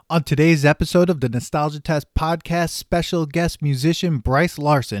On today's episode of the Nostalgia Test podcast, special guest musician Bryce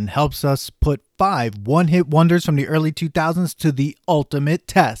Larsen helps us put 5 one-hit wonders from the early 2000s to the ultimate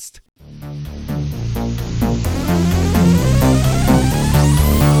test.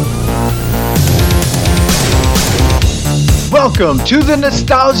 Welcome to the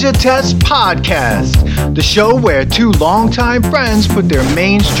Nostalgia Test podcast, the show where two longtime friends put their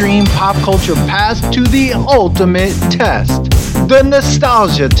mainstream pop culture past to the ultimate test, the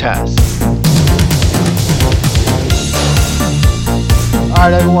Nostalgia Test. All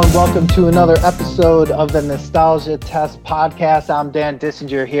right, everyone, welcome to another episode of the Nostalgia Test podcast. I'm Dan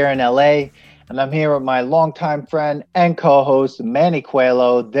Dissinger here in LA, and I'm here with my longtime friend and co-host, Manny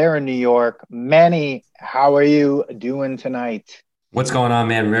Coelho. They're in New York. Manny, how are you doing tonight? What's going on,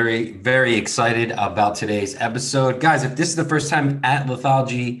 man? Very, very excited about today's episode. Guys, if this is the first time at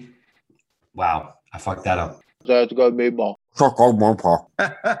Lithology, wow, I fucked that up. That's gonna be ball.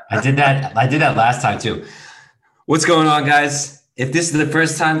 I did that last time too. What's going on, guys? If this is the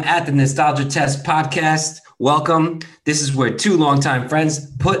first time at the Nostalgia Test podcast, welcome. This is where two longtime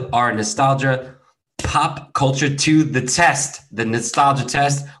friends put our nostalgia pop culture to the test, the Nostalgia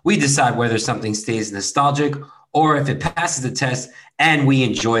Test. We decide whether something stays nostalgic or if it passes the test and we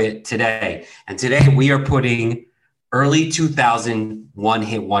enjoy it today. And today we are putting early 2000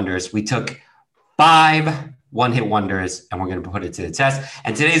 one-hit wonders. We took 5 one-hit wonders and we're going to put it to the test.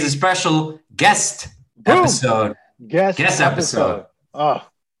 And today's a special guest episode. Guest episode. Oh,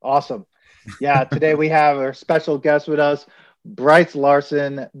 awesome. Yeah, today we have a special guest with us, Bryce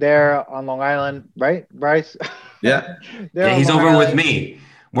Larsen, there on Long Island, right, Bryce? Yeah. Yeah, he's over with me.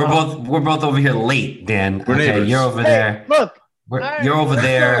 We're both over here late, Dan. We're neighbors. You're over there. Hey, look, you're over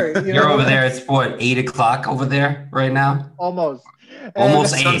there. Sorry, you're over there. It's what, 8 o'clock over there right now? Almost 8.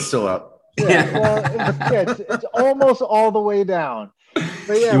 Sun's still up. Yeah, well, it's almost all the way down.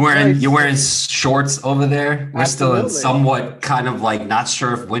 But yeah, you're wearing shorts over there. We're still in Absolutely. somewhat kind of like not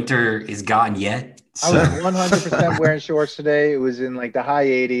sure if winter is gone yet. I was 100% wearing shorts today. It was in like the high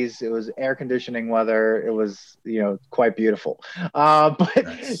 80s. It was air conditioning weather. It was, quite beautiful. But,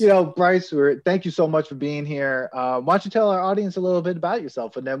 Nice. Bryce, thank you so much for being here. Why don't you tell our audience a little bit about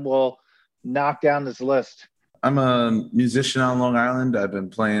yourself, and then we'll knock down this list. I'm a musician on Long Island. I've been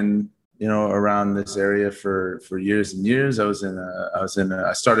playing, around this area for years and years. I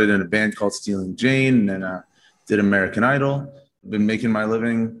started in a band called Stealing Jane, and then did American Idol. I've been making my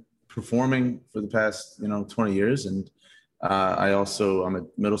living performing for the past 20 years, and I'm a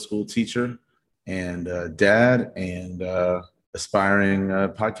middle school teacher and dad and aspiring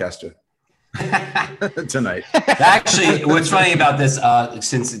podcaster tonight. Actually, what's funny about this,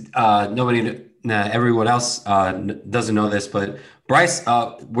 since everyone else doesn't know this, but Bryce,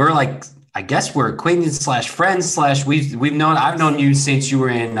 we're like, I guess we're acquaintances / friends / I've known you since you were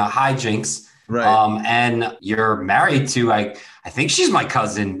in Hijinks. Right. And you're married to, I think she's my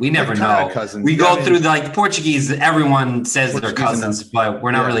cousin. We never know. Cousins. We go through the Portuguese. Everyone says they're cousins, but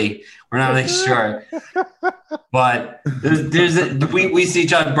we're not really sure. But we see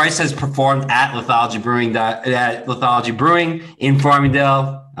each other. Bryce has performed at Lithology Brewing in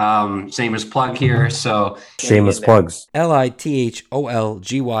Farmingdale. Shameless plug here. So shameless plugs.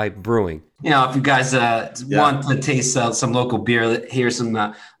 LITHOLGY Brewing. If you guys want to taste some local beer, hear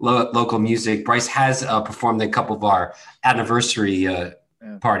some local music, Bryce has performed at a couple of our anniversary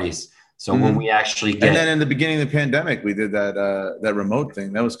parties. So when we actually get... And then in the beginning of the pandemic, we did that remote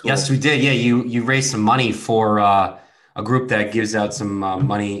thing. That was cool. Yes, we did. Yeah, you raised some money for a group that gives out some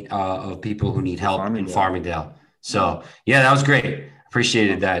money of people who need help in Farmingdale. So, yeah, that was great.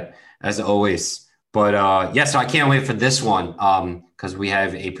 Appreciated that, as always. But, so I can't wait for this one because we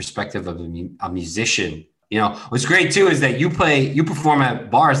have a perspective of a musician. What's great, too, is that you perform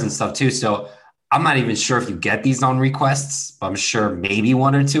at bars and stuff, too. So I'm not even sure if you get these on requests, but I'm sure maybe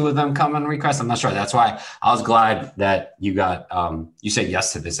 1 or 2 of them come on requests. I'm not sure. That's why I was glad that you said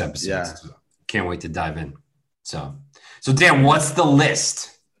yes to this episode. Yeah. So can't wait to dive in. So Dan, what's the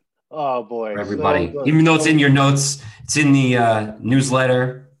list? Oh, boy. For everybody. So, even though it's in your notes, it's in the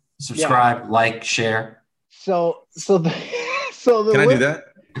newsletter. Subscribe, like, share. So the Can I do that?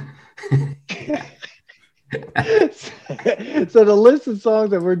 So the list of songs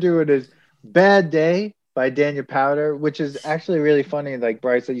that we're doing is Bad Day by Daniel Powder, which is actually really funny. Like,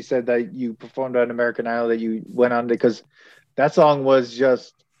 Bryce, that you said that you performed on American Idol, that you went on, because that song was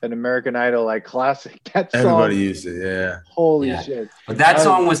just an American Idol like classic. That song, Everybody used it, yeah. Holy shit! But that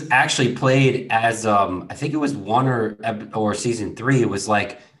song was actually played as I think it was 1 or season 3. It was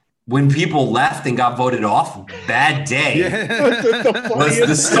like when people left and got voted off, Bad Day was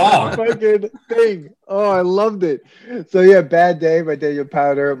the song. Fucking thing. Oh, I loved it. So yeah, Bad Day by Daniel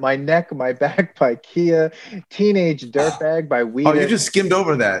Powder, My Neck, My Back by Kia, Teenage Dirtbag by Weedus. Oh, you just skimmed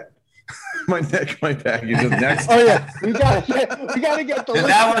over that. My neck, my back. You just next. Oh yeah, we gotta get the list.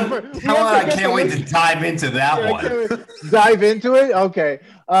 That one I can't wait to dive into that one. Dive into it? Okay.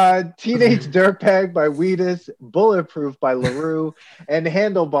 Teenage Dirtbag by Weedus, Bulletproof by LaRue, and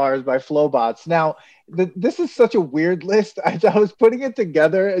Handlebars by Flowbots. Now, this is such a weird list. I was putting it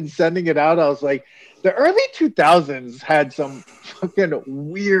together and sending it out. I was like, the early 2000s had some fucking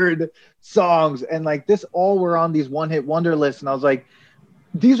weird songs, and like this all were on these one-hit wonder lists, and I was like,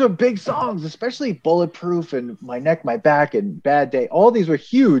 these are big songs, especially Bulletproof and My Neck, My Back and Bad Day. All these were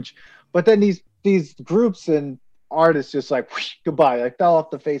huge, but then these groups and artists just like whoosh, goodbye, like fell off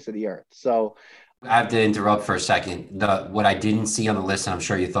the face of the earth. So I have to interrupt for a second. What I didn't see on the list, and I'm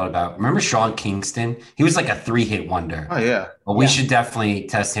sure you thought about, remember Sean Kingston? He was like a 3-hit wonder. Oh yeah. But we should definitely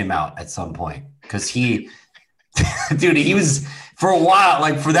test him out at some point because he was for a while,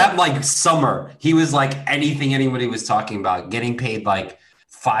 like for that like summer, he was like anything anybody was talking about, getting paid like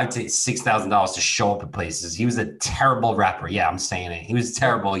 $5,000 to $6,000 to show up at places. He was a terrible rapper. Yeah, I'm saying it. He was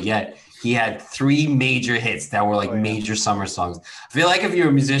terrible, yet he had 3 major hits that were like major summer songs. I feel like if you're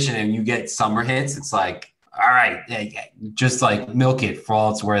a musician and you get summer hits, it's like, all right, just like milk it for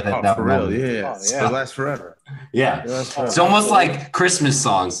all it's worth at that moment. Yeah. It lasts forever. Yeah. It's almost like Christmas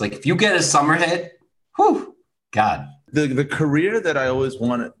songs. Like if you get a summer hit, whew, God. The career that I always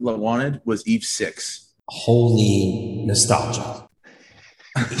wanted was Eve 6. Holy nostalgia.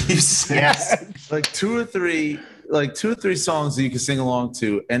 Yes. Like two or three songs that you can sing along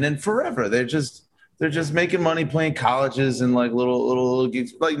to, and then forever they're just making money playing colleges and like little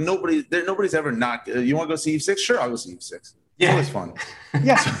gigs. Like nobody's ever not. You want to go see Eve 6? Sure, I'll go see Eve 6. It's always fun.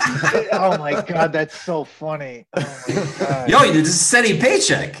 Yeah. Oh my God, that's so funny. Oh my God. Yo, it's a steady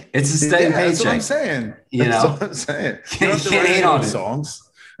paycheck. It's a steady paycheck. That's what I'm saying. You know, that's what I'm saying. Can't hate on songs.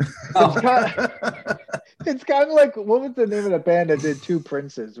 It's kind of like, what was the name of the band that did 2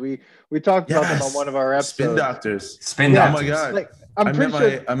 Princes? We talked about them on one of our episodes. Spin Doctors. Spin Doctors. Oh my God! Like,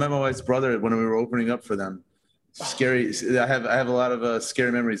 I met my wife's brother when we were opening up for them. Scary. I have a lot of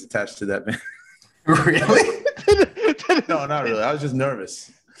scary memories attached to that band. Really? No, not really. I was just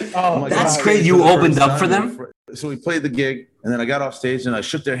nervous. Oh, that's crazy! You opened up for them. So we played the gig, and then I got off stage and I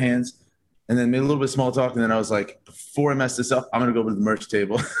shook their hands, and then made a little bit of small talk, and then I was like, before I mess this up, I'm gonna go to the merch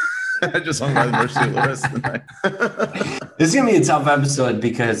table. I just hung by the merch table the rest of the night. This is gonna be a tough episode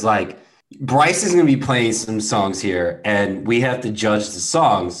because like Bryce is gonna be playing some songs here, and we have to judge the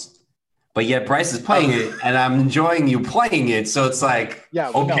songs. But yet Bryce is playing it, and I'm enjoying you playing it. So it's like,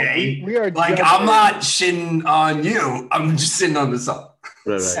 okay, no, we are like judging. I'm not shitting on you. I'm just sitting on the song.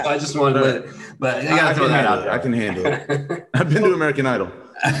 Right. So I just wanted to, but I gotta throw that out there. I can handle it. I've been to American Idol.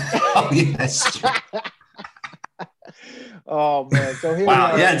 Oh yeah, that's true. Oh man! So here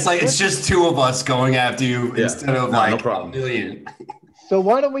wow, yeah, it's like it's just 2 of us going after you instead of like a million. So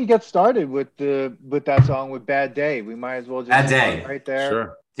why don't we get started with that song with Bad Day? We might as well just Bad Day right there.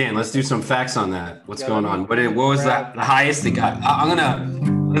 Sure. Dan, let's do some facts on that. What's going on? What was that? The highest it got? I'm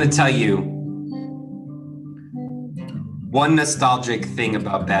gonna tell you one nostalgic thing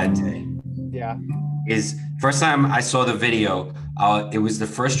about Bad Day. Yeah. Is first time I saw the video. It was the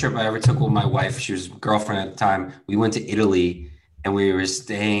first trip I ever took with my wife. She was a girlfriend at the time. We went to Italy and we were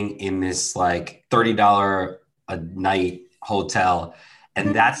staying in this like $30 a night hotel.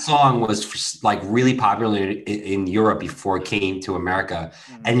 And that song was like really popular in Europe before it came to America.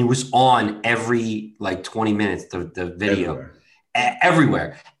 And it was on every like 20 minutes, the video.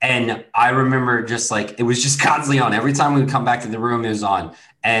 Everywhere. And I remember just like, it was just constantly on. Every time we would come back to the room, it was on.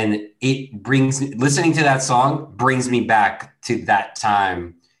 And listening to that song brings me back to that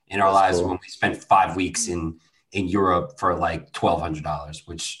time in our lives when we spent 5 weeks in Europe for like $1,200,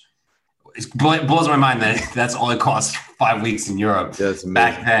 which blows my mind that that's all it costs 5 weeks in Europe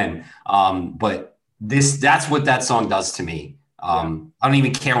back then. But that's what that song does to me. I don't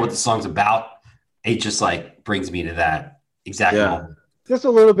even care what the song's about. It just like brings me to that exact moment. Just a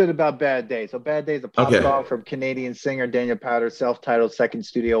little bit about Bad Day. So Bad Day is a pop song from Canadian singer Daniel Powder's self-titled second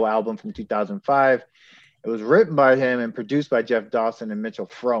studio album from 2005. It was written by him and produced by Jeff Dawson and Mitchell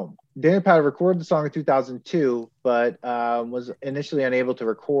Fromm. Daniel Powder recorded the song in 2002, but was initially unable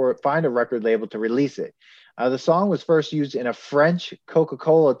to find a record label to release it. The song was first used in a French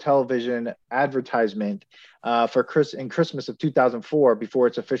Coca-Cola television advertisement in Christmas of 2004 before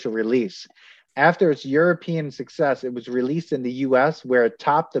its official release. After its European success, it was released in the U.S., where it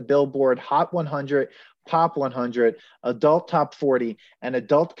topped the Billboard Hot 100 Pop 100, Adult Top 40, and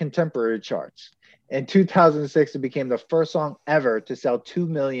Adult Contemporary charts. In 2006, it became the first song ever to sell 2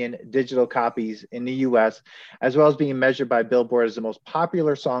 million digital copies in the US, as well as being measured by Billboard as the most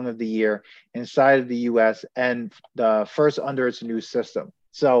popular song of the year inside of the US and the first under its new system.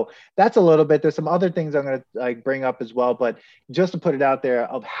 So that's a little bit. There's some other things I'm going to bring up as well, but just to put it out there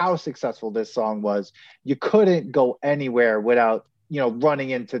of how successful this song was, you couldn't go anywhere without,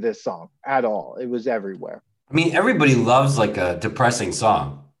 running into this song at all. It was everywhere. I mean, everybody loves like a depressing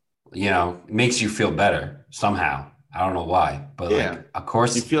song, it makes you feel better somehow. I don't know why, but like, of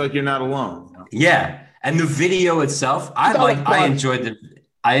course you feel like you're not alone. Yeah. And the video itself, I enjoyed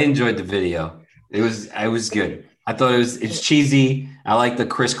the video. It was good. I thought it's cheesy. I like the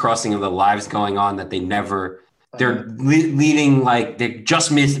crisscrossing of the lives going on that they're leading, like they're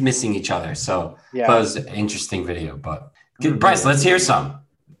just missing each other. So yeah. That was an interesting video, but Bryce, let's hear some.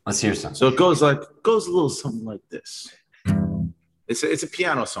 So it goes a little something like this. It's a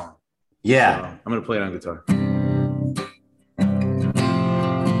piano song. Yeah. So I'm going to play it on guitar.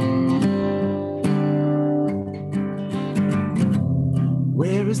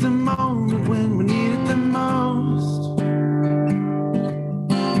 Where is the moment when we need it the most?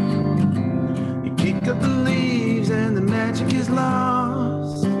 You kick up the leaves and the magic is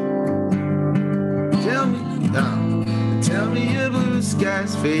lost. Tell me your blue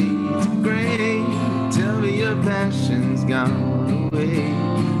skies fade to gray. Tell me your passion's gone away.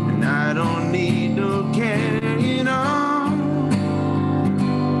 And I don't need no carrying on.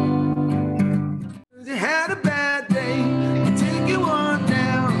 You had a bad day, you take it one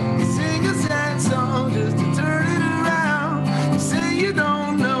down. You sing a sad song just to turn it around. You say you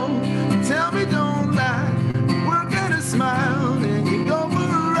don't know, you tell me don't lie. You work at a smile and you go for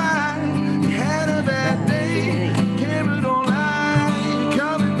a ride. You had a bad day, camera don't lie. You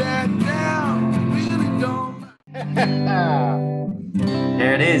coming back down, you really don't.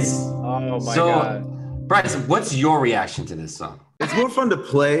 There it is. Oh my God. Bryce, what's your reaction to this song? It's more fun to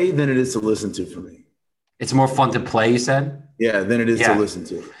play than it is to listen to for me. It's more fun to play, you said? Yeah, than it is to listen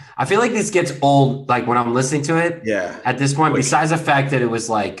to. I feel like this gets old, like when I'm listening to it. Yeah. At this point, besides the fact that it was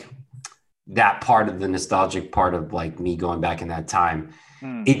like that part of the nostalgic part of like me going back in that time,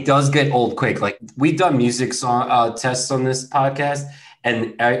 it does get old quick. Like we've done music song tests on this podcast.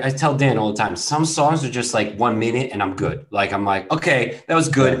 And I tell Dan all the time, some songs are just like 1 minute and I'm good. Like, I'm like, okay, that was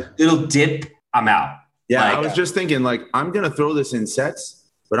good. Little dip, I'm out. Yeah, like, I was just thinking like, I'm going to throw this in sets,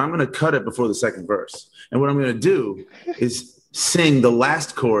 but I'm going to cut it before the second verse. And what I'm going to do is sing the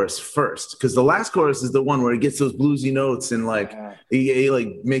last chorus first. Because the last chorus is the one where it gets those bluesy notes and like, he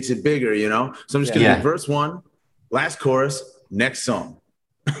like makes it bigger, So I'm just going to do verse 1, last chorus, next song.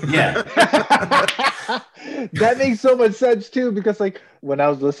 Yeah. That makes so much sense too, because like when I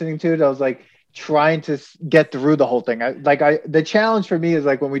was listening to it, I was like trying to get through the whole thing. The challenge for me is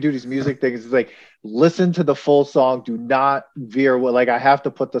like when we do these music things, is like listen to the full song, do not veer. Like I have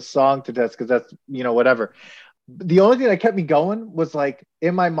to put the song to test because that's whatever. The only thing that kept me going was like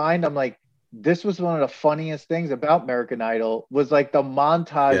in my mind, I'm like, this was one of the funniest things about American Idol was like the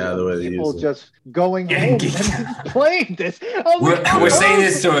montage of people just going home and playing this. We're saying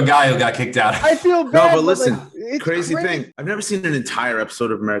this to a guy who got kicked out. I feel bad. No, but listen, like, crazy thing. I've never seen an entire episode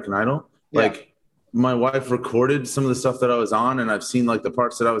of American Idol. Like my wife recorded some of the stuff that I was on and I've seen like the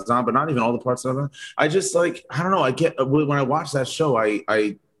parts that I was on, but not even all the parts that I was on. I just like, I don't know. I get when I watch that show,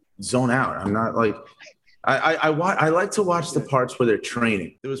 I zone out. I'm not like, I like to watch the parts where they're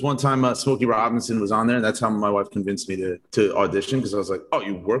training. There was one time Smokey Robinson was on there, and that's how my wife convinced me to audition because I was like, "Oh,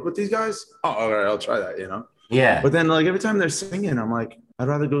 you work with these guys? Oh, all right, I'll try that." Yeah. But then, like every time they're singing, I'm like, I'd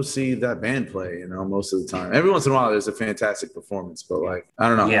rather go see that band play. Most of the time. Every once in a while, there's a fantastic performance, but like I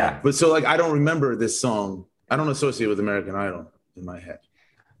don't know. Yeah. But so like I don't remember this song. I don't associate with American Idol in my head.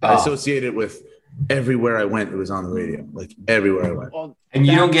 I associate it with everywhere I went. It was on the radio, like everywhere I went. And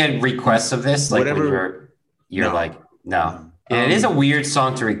you don't get requests of this, like whatever. You're like, no. It is a weird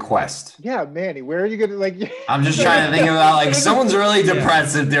song to request. Yeah, Manny, where are you gonna like? I'm just trying to think about like someone's really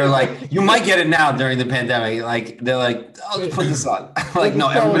depressed if they're like, you might get it now during the pandemic. Like they're like, I'll just put this on. Like no,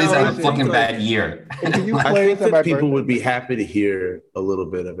 everybody's having a fucking bad year. I think that people would be happy to hear a little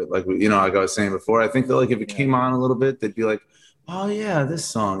bit of it. Like like I was saying before, I think that like if it came on a little bit, they'd be like, oh yeah, this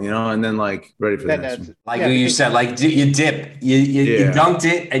song, and then like ready for the next one. Like you said, like you dip, you dunked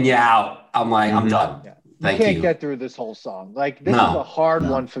it and you're out. I'm like, I'm done. Yeah. You can't get through this whole song. Like this is a hard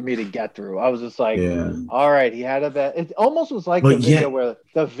one for me to get through. I was just like, all right, he had a bad. It almost was like the video where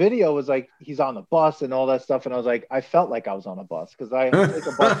the video was like he's on the bus and all that stuff, and I was like, I felt like I was on a bus because I take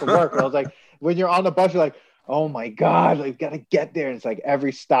a bus to work. And I was like, when you're on the bus, you're like, oh my God, like gotta get there. And it's like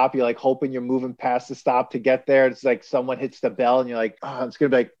every stop, you're like hoping you're moving past the stop to get there. It's like someone hits the bell and you're like, oh, it's gonna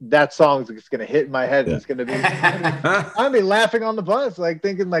be like that song's just gonna hit in my head. And it's gonna be I'm be laughing on the bus, like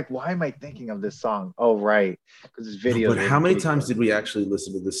thinking like, why am I thinking of this song? Oh, right. Because this video. But how many times did we actually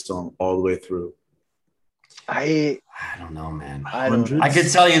listen to this song all the way through? I don't know, man. Hundreds? I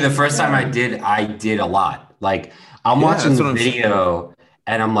could tell you the first time I did a lot. Like I'm watching the video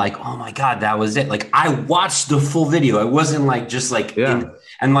and I'm like, oh my God, that was it. Like I watched the full video. It wasn't like just like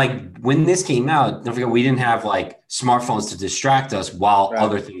and like when this came out, don't forget we didn't have like smartphones to distract us while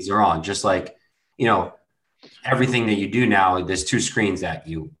other things are on. Just like, you know, everything that you do now, there's 2 screens at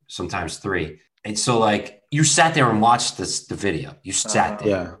you, sometimes 3. And so like you sat there and watched the video. You sat there.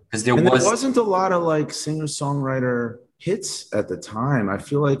 Yeah. Because there wasn't a lot of like singer-songwriter hits at the time. I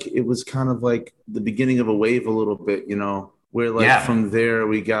feel like it was kind of like the beginning of a wave a little bit, you know, where like from there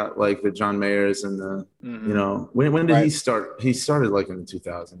we got like the John Mayers and the, you know, when did he start? He started like in the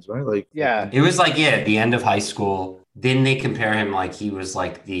 2000s, right? Like, it was like, at the end of high school. Then they compare him like he was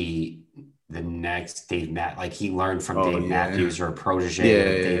like the next Dave Matthews, like he learned from Dave Matthews or a protege of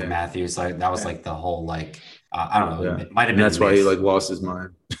Dave Matthews. Like that was like the whole like I don't know. It might have been. That's why he like lost his mind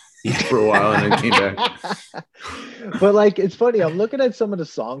for a while and then came back. But like it's funny. I'm looking at some of the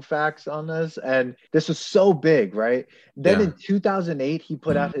song facts on this, and this was so big, right? Then in 2008, he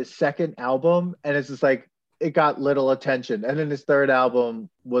put out his second album, and it's just like it got little attention. And then his third album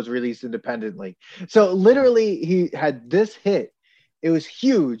was released independently. So literally, he had this hit. It was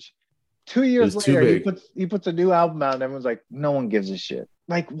huge. 2 years later, he puts a new album out, and everyone's like, no one gives a shit.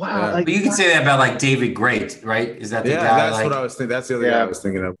 Like, wow. Like, but you can say that about like David Great, right? Is that the guy? That's what I was thinking. That's the other guy I was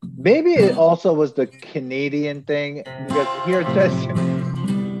thinking of. Maybe it also was the Canadian thing, because here it says,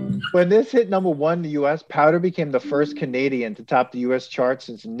 when this hit number 1 in the U.S., Powder became the first Canadian to top the U.S. chart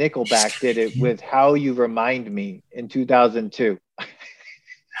since Nickelback did it with How You Remind Me in 2002.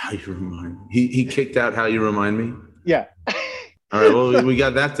 How You Remind Me. He kicked out How You Remind Me? Yeah. All right, well, we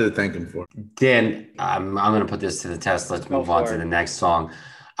got that to thank him for. Dan, I'm going to put this to the test. Let's move on to the next song.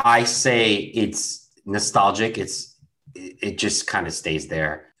 I say it's nostalgic. It just kind of stays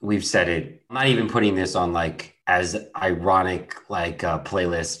there. We've said it. I'm not even putting this on like as ironic like a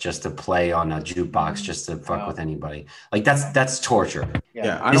playlist just to play on a jukebox just to fuck with anybody. Like that's torture.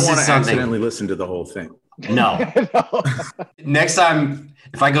 Yeah, I don't want to accidentally listen to the whole thing. No. Next time,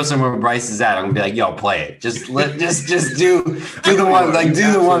 if I go somewhere where Bryce is at, I'm gonna be like, "Yo, play it. Just do the one, like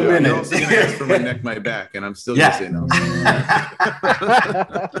do the 1 minute." You're also gonna ask for my neck, my back, and I'm still gonna say no.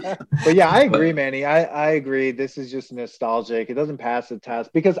 But yeah, I agree, Manny. I agree. This is just nostalgic. It doesn't pass the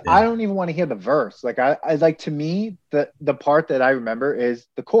test because I don't even want to hear the verse. Like I like, to me, the part that I remember is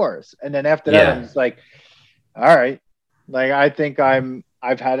the chorus, and then after that, I'm just like, all right, like I think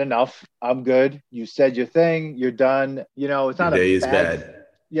I've had enough. I'm good. You said your thing. You're done. You know, it's not a day is bad.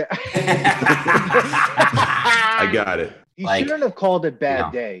 Yeah. I got it. He shouldn't have called it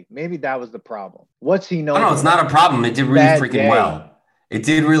Bad Day. Maybe that was the problem. What's he known? No, it's not a problem. It did really freaking well. It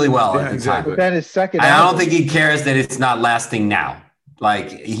did really well at the time. But then his second I don't think he cares that it's not lasting now. Like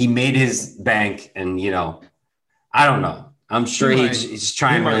he made his bank and, you know, I don't know. I'm sure he's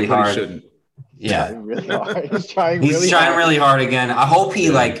trying really hard. Shouldn't. Yeah, really hard. He's trying really hard again. I hope he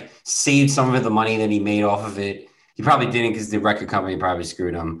like saved some of the money that he made off of it. He probably didn't because the record company probably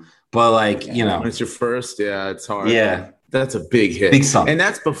screwed him. But like, you know, when it's your first, it's hard. Yeah, that's a big hit, big song, and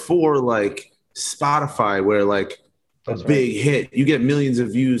that's before like Spotify, where like a big hit, you get millions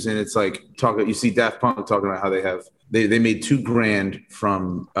of views, and it's like you see Daft Punk talking about how they made $2,000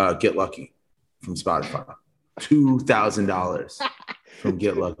 from Get Lucky from Spotify, $2,000. From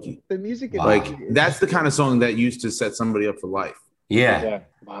Get Lucky. The music, that's the kind of song that used to set somebody up for life. Yeah.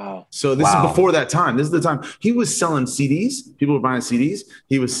 Wow. So this is before that time. This is the time he was selling CDs. People were buying CDs.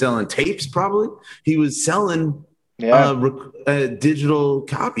 He was selling tapes. Probably he was selling digital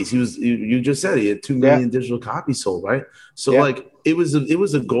copies. You just said he had 2 million digital copies sold, right? So like it was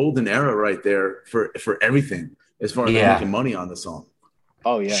a golden era right there for everything as far as making money on the song.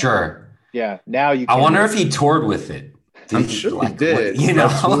 Oh yeah. Sure. Yeah. Now you. I wonder if he toured with it. I'm sure he did.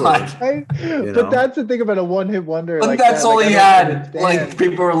 But that's the thing about a one-hit wonder. But that's all he had. Like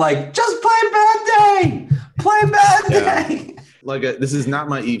people were like, just play Bad Day. Play Bad Day. Like this is not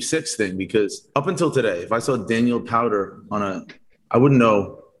my Eve 6 thing, because up until today, if I saw Daniel Powder I wouldn't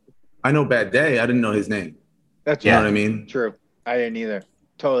know. I know Bad Day. I didn't know his name. That's you know what I mean? True. I didn't either.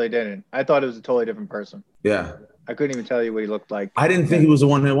 Totally didn't. I thought it was a totally different person. Yeah. I couldn't even tell you what he looked like. I didn't think he was a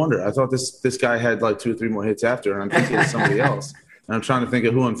one-hit wonder. I thought this guy had like 2 or 3 more hits after, and I'm thinking it's somebody else. And I'm trying to think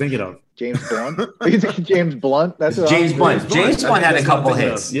of who I'm thinking of. James Blunt? Are you thinking James Blunt? That's what James Blunt. James Blunt had a couple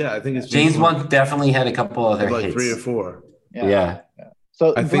hits. Yeah, I think it's James Blunt definitely had a couple other hits. Like 3 or 4. Yeah.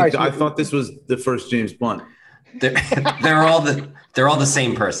 So I thought this was the first James Blunt. They're all the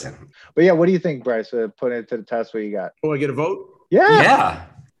same person. But yeah, what do you think, Bryce? Putting it to the test, what you got? Oh, I get a vote? Yeah.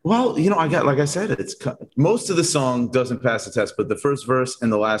 Well, I got, like I said, it's most of the song doesn't pass the test, but the first verse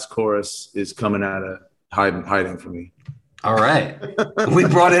and the last chorus is coming out of hiding for me. All right. We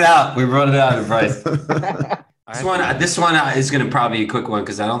brought it out, Bryce. This one is going to probably be a quick one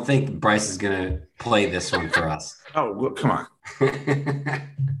because I don't think Bryce is going to play this one for us. Oh, well, come on.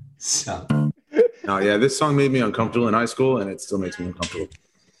 So. No, yeah, this song made me uncomfortable in high school, and it still makes me uncomfortable.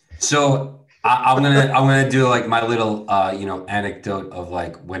 So I'm gonna do like my little anecdote of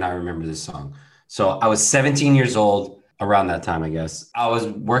like when I remember this song. So I was 17 years old around that time, I guess. I was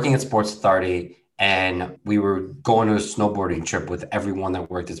working at Sports Authority, and we were going to a snowboarding trip with everyone that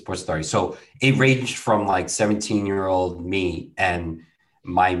worked at Sports Authority. So it ranged from like 17-year-old me and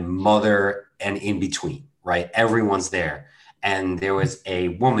my mother and in between, right? Everyone's there. And there was a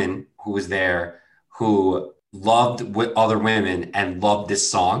woman who was there who loved other women and loved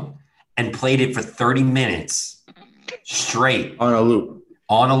this song and played it for 30 minutes straight. On a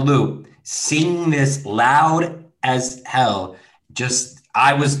loop. Singing this loud as hell.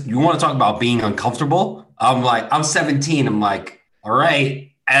 You want to talk about being uncomfortable? I'm 17. I'm like, all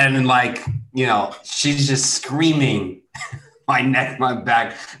right. And like, she's just screaming, my neck, my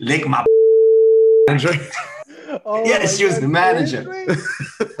back, lick my Oh yeah, she was the manager.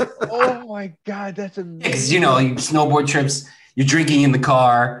 Oh my God, that's amazing. Because, you snowboard trips, you're drinking in the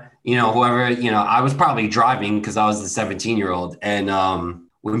car, whoever, I was probably driving because I was the 17-year-old. And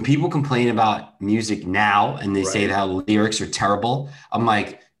when people complain about music now and they say that lyrics are terrible, I'm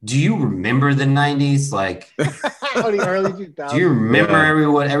like, do you remember the 90s? Like, the early 2000s. Do you remember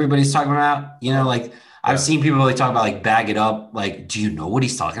what everybody's talking about? I've seen people talk about like bag it up. Like, do you know what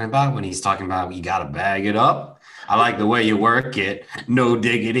he's talking about when he's talking about you got to bag it up? I like the way you work it. No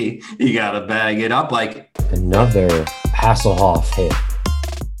diggity. You got to bag it up. Like another Hasselhoff hit.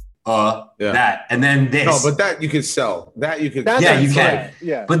 That. And then this. No, but that you could sell. That you could. Yeah, you can.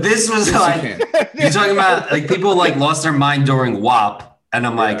 Yeah. But this was you're talking about like people like lost their mind during WAP. And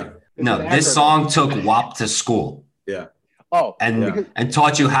I'm like, no, this song took WAP to school. Yeah. Oh. And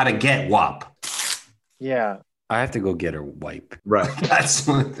taught you how to get WAP. Yeah. I have to go get her wipe. Right. That's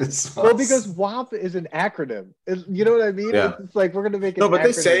what this was. Well, because WAP is an acronym. You know what I mean? Yeah. It's like we're going to make it. No, but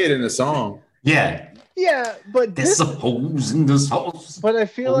they say it in the song. Yeah. Yeah, but there's some holes in this house. But I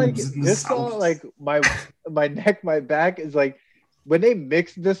feel like this song, like my neck, my back is like when they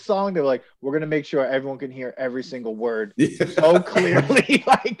mixed this song, they're like, we're gonna make sure everyone can hear every single word so clearly.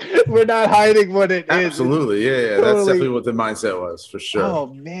 Like we're not hiding what it is. Absolutely, yeah. Totally. That's definitely what the mindset was for sure. Oh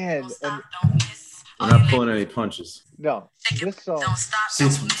man, I'm not pulling any punches. No, this song.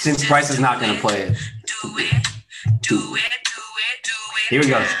 Since Bryce is not gonna play it, do it. Here we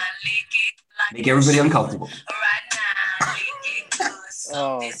go. Make everybody uncomfortable.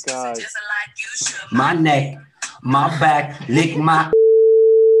 Oh God. My neck, my back, lick my.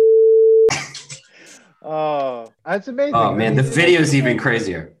 Oh, that's amazing. Oh man, the video is even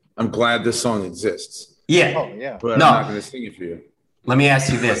crazier. I'm glad this song exists. Yeah. Oh yeah. But I'm not going to sing it for you. Let me ask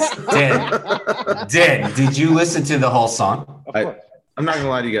you this, Dan. Did you listen to the whole song? I'm not going to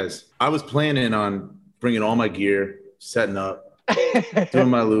lie to you guys. I was planning on bringing all my gear, setting up, doing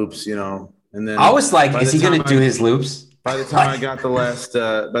my loops, and then I was like, is he going to do his loops? By the time I got the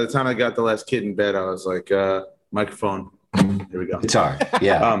last kid in bed, I was like, microphone. Here we go. Guitar.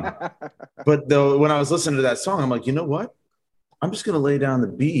 Yeah. But though, when I was listening to that song, I'm like, you know what? I'm just going to lay down the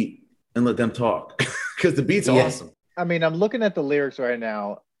beat and let them talk because the beat's awesome. I mean, I'm looking at the lyrics right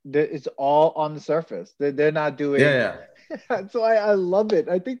now. It's all on the surface. They're not doing. Yeah. So I love it.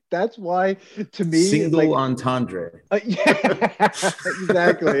 I think that's why, to me, single entendre. Yeah,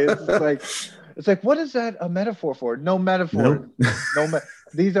 exactly. It's like, what is that a metaphor for? No metaphor. Nope.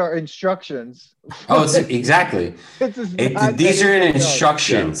 These are instructions. Oh, exactly. These are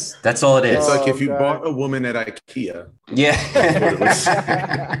instructions. That's all it is. It's like if you bought a woman at IKEA. Yeah.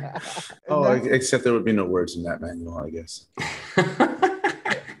 Except there would be no words in that manual, I guess.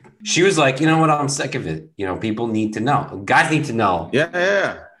 She was like, you know what? I'm sick of it. People need to know. Guys need to know.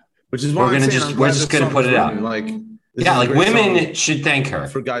 Yeah. Which is why we're just gonna put it out. Like women should thank her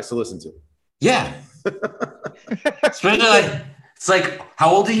for guys to listen to. Yeah. Especially it's like, how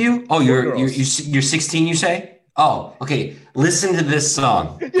old are you? Oh, you're 16. You say? Oh, okay. Listen to this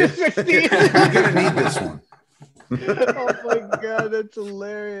song. You're 16. You're gonna need this one. Oh my God, that's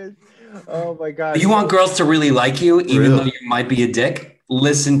hilarious. Oh my God. You want girls to really like you, even though Really? you might be a dick?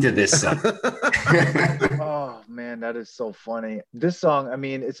 Listen to this song. Oh man, that is so funny. This song, I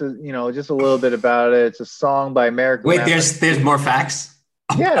mean, it's just a little bit about it. It's a song by American Wait, rapper. there's more facts?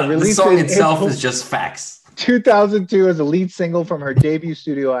 Yeah, The released song in itself April is just facts. 2002 as a lead single from her debut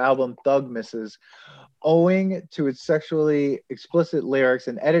studio album Thug Misses. Owing to its sexually explicit lyrics,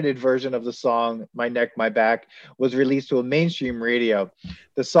 an edited version of the song My Neck, My Back was released to a mainstream radio.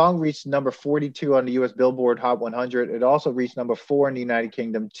 The song reached number 42 on the US Billboard Hot 100. It also reached number 4 in the United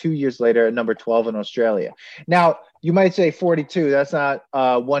Kingdom 2 years later at number 12 in Australia. Now, you might say 42, that's not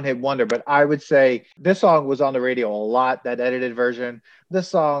a one-hit wonder, but I would say this song was on the radio a lot, that edited version. This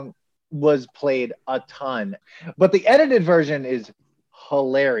song was played a ton, but the edited version is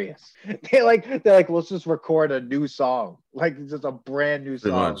hilarious. They're like, let's just record a new song, like just a brand new Pretty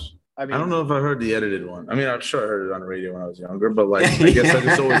song. much. I mean, I don't know if I heard the edited one. I mean, I'm sure I heard it on the radio when I was younger, but like, I guess I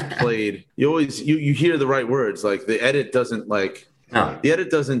just always played. You hear the right words. Like the edit doesn't the edit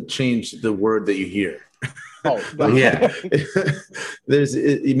doesn't change the word that you hear. Oh yeah.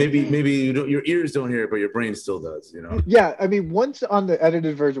 Maybe your ears don't hear it, but your brain still does. Yeah, I mean, once on the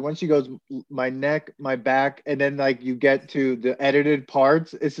edited version, once she goes my neck, my back, and then like you get to the edited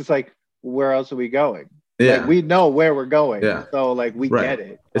parts, it's just like, where else are we going? Yeah, like, we know where we're going. Yeah, so like we right. get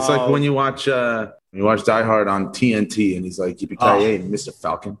it. It's like when you watch Die Hard on TNT, and he's like, "Yippee-ki-yay, Mr.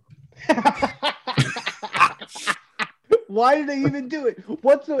 Falcon." Why did they even do it?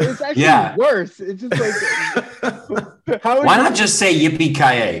 It's actually worse. It's just like, why not just say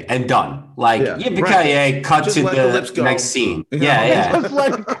yippee-ki-yay and done? Like yippee-ki-yay, right. Cut just to the next scene. Yeah.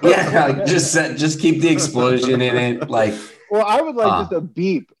 Just keep the explosion in it. Like, well, I would like just a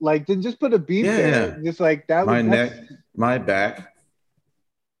beep. Like, then just put a beep there. Yeah. Just like that. My neck, my back.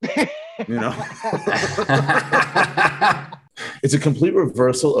 It's a complete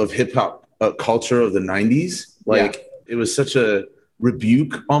reversal of hip hop culture of the 90s. Like, it was such a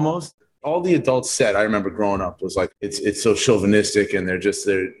rebuke almost. All the adults said, I remember growing up, was like, it's so chauvinistic, and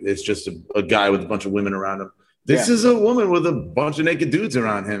it's just a guy with a bunch of women around him. This is a woman with a bunch of naked dudes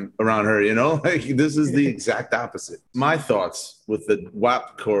around her, like this is the exact opposite. My thoughts with the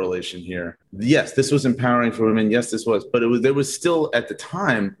WAP correlation here. Yes, this was empowering for women. Yes, this was, but there was still at the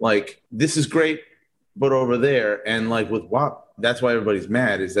time, like, this is great, but over there. And like with WAP, that's why everybody's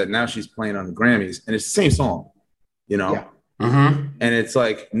mad, is that now she's playing on the Grammys and it's the same song. Mm-hmm. And it's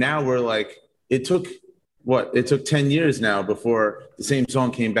like, now we're like, it took 10 years now before the same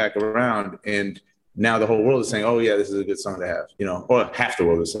song came back around, and now the whole world is saying, oh yeah, this is a good song to have, or half the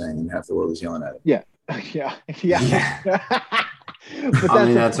world is saying, and half the world is yelling at it. Yeah.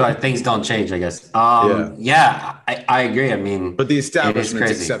 But that's why things don't change, I guess. I agree. I mean, but the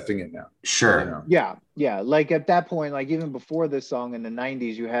establishment's accepting it now. Sure. Yeah. Like at that point, like even before this song in the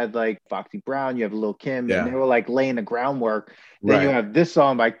 90s, you had like Foxy Brown, you have Lil' Kim, and they were like laying the groundwork. Then you have this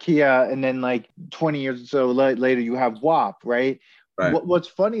song by Kia, and then like 20 years or so later, you have WAP, right? What's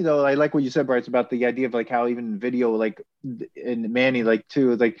funny though, I like what you said, Bryce, about the idea of like how even video, like in Manny, like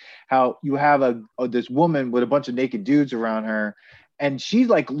too, like how you have this woman with a bunch of naked dudes around her, and she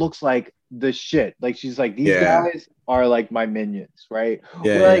like looks like the shit. Like she's like, these guys are like my minions, right?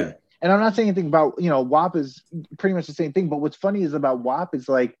 And I'm not saying anything about, WAP is pretty much the same thing, but what's funny is about WAP is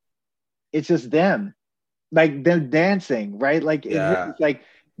like, it's just them, like they're dancing, right? Like it's like,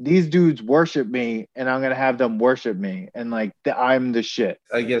 these dudes worship me, and I'm gonna have them worship me, and like I'm the shit.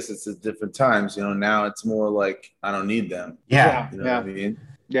 I guess it's at different times, now it's more like I don't need them. Yeah. You know what I mean?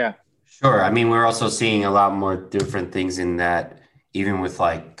 Yeah. Sure. I mean, we're also seeing a lot more different things in that, even with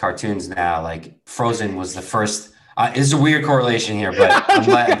like cartoons now. Like Frozen was the first. It's a weird correlation here, but I'm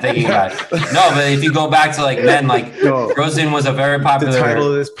thinking about it. No, but if you go back to like men, like Frozen was a very popular. The title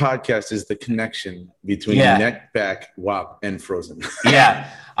of this podcast is The Connection Between Neck, Back, WAP, and Frozen. Yeah.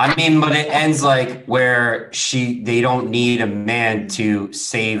 I mean, but it ends like where they don't need a man to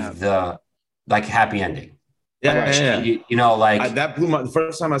save the like happy ending. Like that blew my. The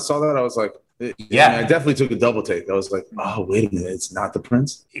first time I saw that, I was like, I definitely took a double take. I was like, oh, wait a minute, it's not the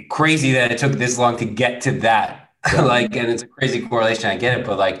prince. Crazy that it took this long to get to that. Like, and it's a crazy correlation. I get it,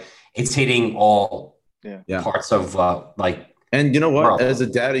 but like, it's hitting all parts of like. And you know what? World. As a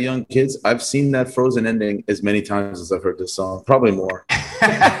dad of young kids, I've seen that Frozen ending as many times as I've heard this song. Probably more.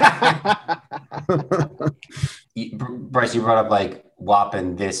 Bryce, you brought up like WAP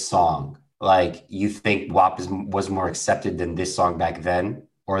and this song. Like, you think WAP was more accepted than this song back then?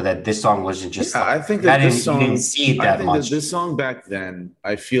 Or that this song wasn't just I think that this song, you didn't see it that much. That this song back then,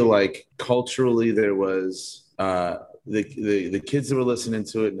 I feel like culturally there was the kids that were listening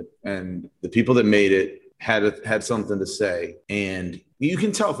to it and the people that made it had something to say, and you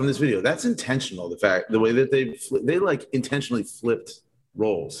can tell from this video that's intentional. The way that they like intentionally flipped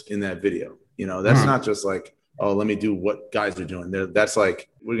roles in that video. That's not just like, oh, let me do what guys are doing. That's like,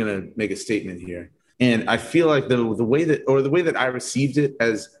 we're gonna make a statement here. And I feel like the way that I received it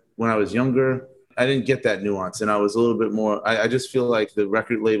as when I was younger, I didn't get that nuance, and I was a little bit more. I just feel like the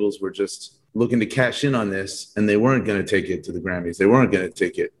record labels were just looking to cash in on this, and they weren't going to take it to the Grammys. They weren't going to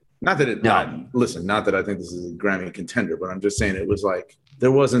take it. Not that I think this is a Grammy contender, but I'm just saying it was like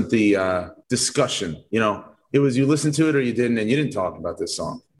there wasn't the discussion. It was you listened to it or you didn't, and you didn't talk about this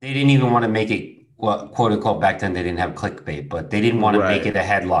song. They didn't even want to make it, well, quote unquote, back then they didn't have clickbait, but they didn't want to make it a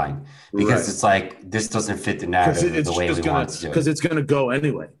headline because it's like, this doesn't fit the narrative the way we want to do it. Because it's going to go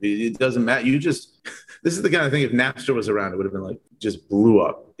anyway. It doesn't matter. This is the kind of thing, if Napster was around, it would have been like, just blew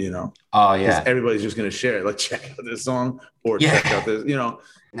up, Oh, yeah. Everybody's just going to share it. Like, check out this song or check out this,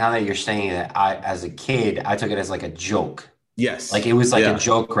 Now that you're saying that, as a kid, I took it as like a joke. Yes. Like, it was like a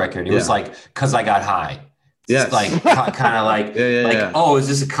joke record. It was like, because I got high. Yes. Like, kind of like, oh, is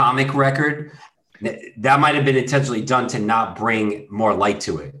this a comic record? That might have been intentionally done to not bring more light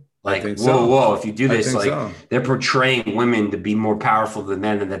to it. Like, whoa, if you do this, they're portraying women to be more powerful than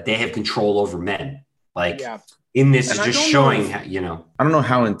men and that they have control over men. Like, in this, it's just showing, I don't know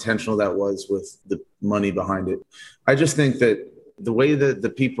how intentional that was with the money behind it. I just think that the way that the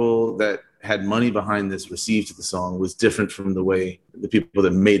people that had money behind this received the song was different from the way the people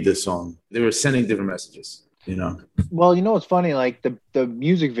that made this song. They were sending different messages. Well, what's funny, like the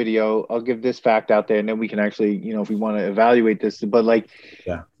music video, I'll give this fact out there and then we can actually, if we want to evaluate this, but like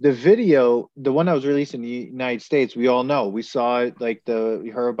the video, the one that was released in the United States, we all know, we saw it, like we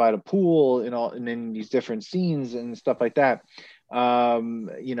heard by the pool and then these different scenes and stuff like that,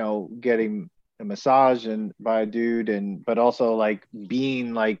 getting a massage and by a dude but also like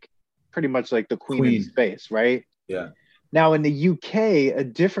being like pretty much like the queen in space, right? Yeah. Now, in the UK, a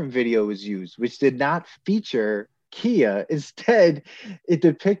different video was used, which did not feature Kia. Instead, it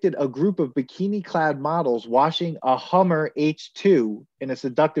depicted a group of bikini-clad models washing a Hummer H2 in a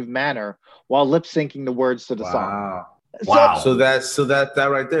seductive manner while lip-syncing the words to the song. Wow. So that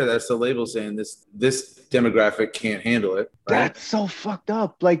right there, that's the label saying this demographic can't handle it. Right? That's so fucked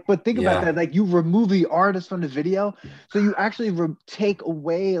up. Like, but think about that. Like, you remove the artist from the video, so you actually take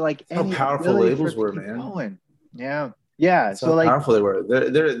away like how powerful labels were, man. Going. Yeah. That's so how powerful they were.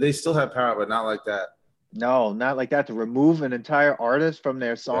 They still have power, but not like that. No, not like that. To remove an entire artist from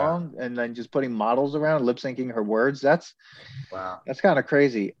their song and then just putting models around, lip syncing her words. That's kind of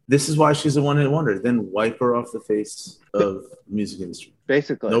crazy. This is why she's a one-hit wonder. Then wipe her off the face of the music industry.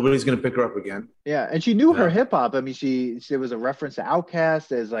 Basically, nobody's gonna pick her up again. Yeah, and she knew her hip hop. I mean, there was a reference to Outkast.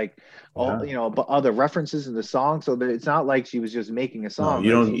 There's like other references in the song, so that it's not like she was just making a song.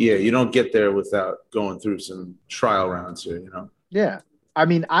 No, you don't get there without going through some trial rounds here. Yeah. I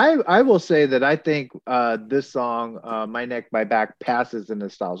mean, I will say that I think this song, My Neck, My Back, passes the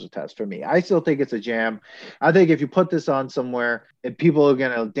nostalgia test for me. I still think it's a jam. I think if you put this on somewhere, and people are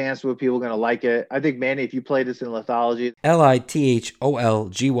going to dance with it, people are going to like it. I think, Manny, if you play this in Lithology.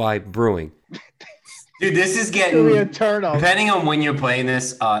 Litholgy Brewing. Dude, this is getting a turn off. Depending on when you're playing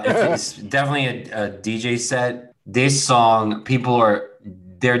this, if it's definitely a DJ set, this song,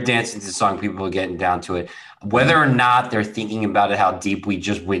 they're dancing to the song, people are getting down to it. Whether or not they're thinking about it, how deep we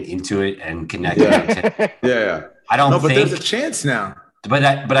just went into it and connected it. I don't think. But there's a chance now. But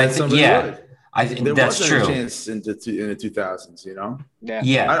I think, I think that's true. There wasn't a chance in the 2000s,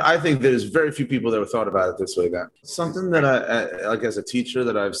 Yeah. I think there's very few people that thought about it this way then. Something that I like as a teacher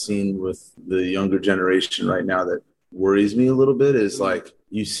that I've seen with the younger generation right now that worries me a little bit is like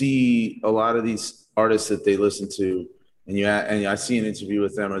you see a lot of these artists that they listen to. And I see an interview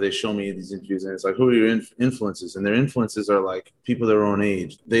with them, or they show me these interviews, and it's like, who are your influences? And their influences are like people their own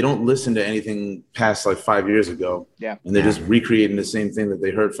age. They don't listen to anything past like 5 years ago. Yeah. And they're just recreating the same thing that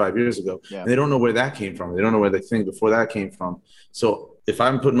they heard 5 years ago. Yeah. And they don't know where that came from. They don't know where the thing before that came from. So if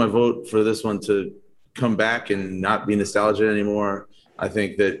I'm putting my vote for this one to come back and not be nostalgia anymore, I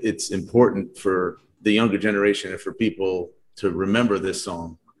think that it's important for the younger generation and for people to remember this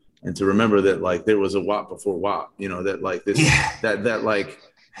song. And to remember that, like, there was a WAP before WAP, that like this, that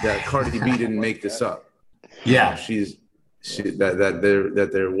Cardi B didn't make this up. Yeah, that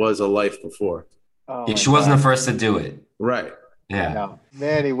there was a life before. She wasn't the first to do it. Right. Yeah. No.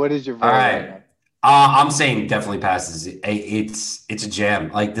 Manny, what is your vote? All right. I'm saying definitely passes. It's a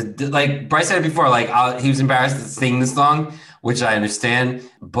jam. Like like Bryce said before, like he was embarrassed to sing the song, which I understand,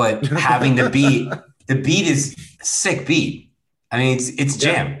 but having the beat is a sick beat. I mean, it's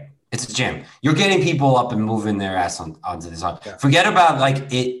jam. It's a jam. You're getting people up and moving their ass onto the song. Yeah. Forget about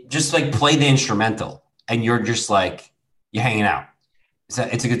like it. Just like play the instrumental. and you're just like, you're hanging out.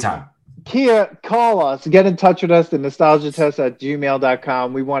 It's a good time. Kia, call us. Get in touch with us, the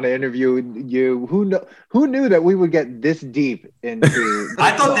nostalgiatest@gmail.com. We want to interview you. Who knew that we would get this deep into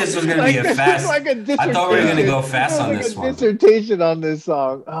I thought this was going to be a fast. like a dissertation. I thought we were going to go fast on this one. Dissertation on this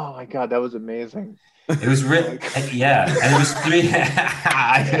song. Oh my God, that was amazing. It was written, yeah, and it was three.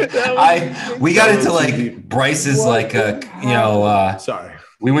 We got into like Bryce's sorry.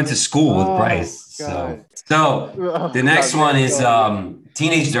 We went to school with Bryce, God. so the next one is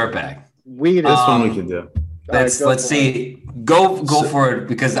Teenage Dirtbag. This one we can do. Let's see. Go for it,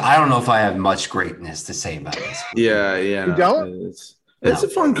 because I don't know if I have much greatness to say about this. Yeah. You don't? It's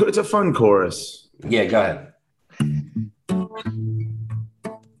a fun chorus. Yeah, go ahead.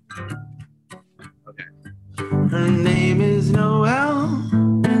 Her name is Noelle.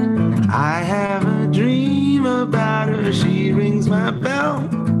 I have a dream about her. She rings my bell.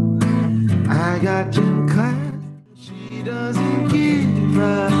 I got gym class. She doesn't give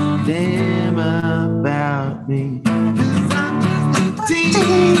a damn about me. 'Cause I'm just a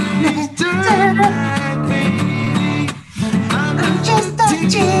teenage dirtbag baby. I'm just a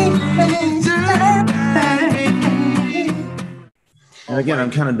teenage dirtbag baby. And again,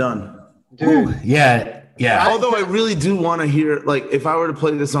 I'm kind of done. Dude. Ooh, yeah. Although I really do want to hear, like, if I were to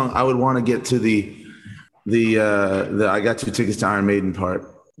play this song, I would want to get to the I got 2 tickets to Iron Maiden part.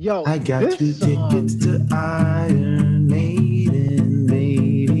 Yo, I got 2 tickets to Iron Maiden,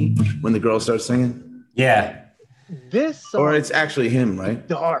 baby. When the girl starts singing. Yeah. This song, or it's actually him, right?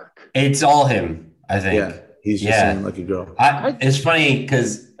 Dark. It's all him, I think. Yeah, he's just singing like a girl. It's funny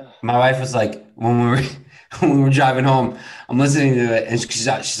because my wife was like, when we were driving home, I'm listening to it, and she's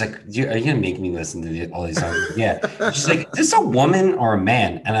like, "Are you gonna make me listen to all these songs?" Yeah. She's like, "Is this a woman or a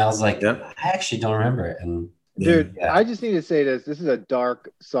man?" And I was like, "I actually don't remember it." And dude, I just need to say this. This is a dark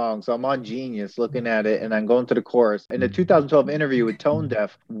song. So I'm on Genius looking at it, and I'm going to the chorus. In a 2012 interview with Tone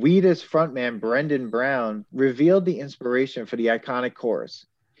Deaf, Wheatus frontman Brendan Brown revealed the inspiration for the iconic chorus.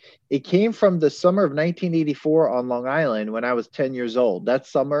 It came from the summer of 1984 on Long Island when I was 10 years old. That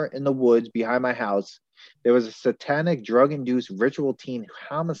summer, in the woods behind my house, there was a satanic drug-induced ritual teen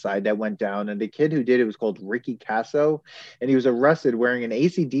homicide that went down, and the kid who did it was called Ricky Casso, and he was arrested wearing an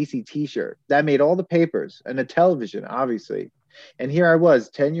AC/DC t-shirt. That made all the papers, and a television, obviously. And here I was,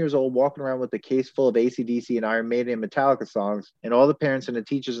 10 years old, walking around with a case full of AC/DC and Iron Maiden and Metallica songs, and all the parents and the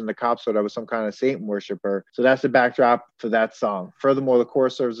teachers and the cops thought I was some kind of Satan worshiper. So that's the backdrop for that song. Furthermore, the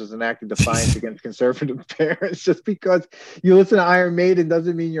chorus serves as an act of defiance against conservative parents. Just because you listen to Iron Maiden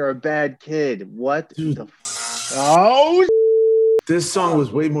doesn't mean you're a bad kid. What the Oh, this song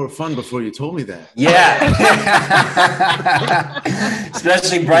was way more fun before you told me that. Yeah.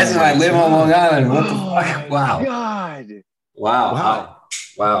 Especially Bryce and I live on Long Island. What the fuck? Wow. God.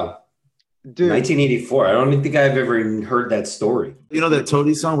 Wow. Dude. 1984. I don't think I've ever even heard that story. You know that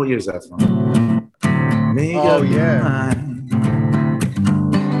Toady song? What year is that from?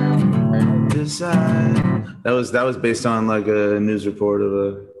 That was based on like a news report of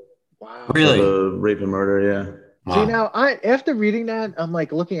a rape and murder. Yeah. Wow. See, now after reading that, I'm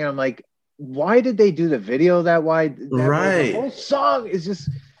like looking at, I'm like, why did they do the video that wide? Right. The whole song is just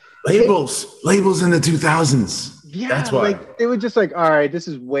labels in the 2000s. Yeah, that's why. Like they were just like, all right, this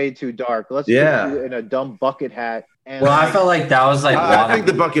is way too dark. Let's put you in a dumb bucket hat. And I felt like that was like. I think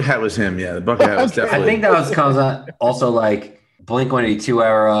the bucket hat was him. Yeah, the bucket hat was definitely. I think that was also like Blink-182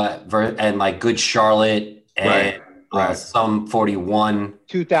 era and like Good Charlotte and some 41.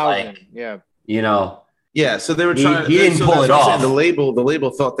 2000. Like, yeah. You know. Yeah, so they were trying. He didn't pull it off. The label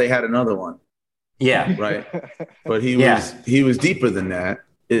thought they had another one. Yeah. Right. But he was deeper than that.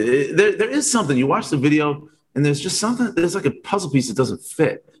 There is something. You watch the video, and there's just something. There's like a puzzle piece that doesn't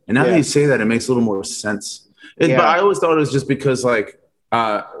fit. And now that you say that, it makes a little more sense. But I always thought it was just because, like,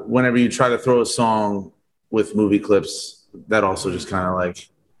 whenever you try to throw a song with movie clips, that also just kind of like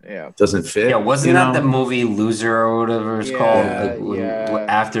doesn't fit. Yeah, wasn't that the movie Loser or whatever it's called? Like,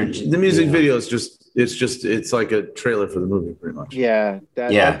 after the music video is just. It's like a trailer for the movie, pretty much. Yeah,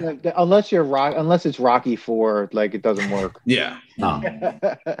 unless it's Rocky IV, like it doesn't work. Yeah, no.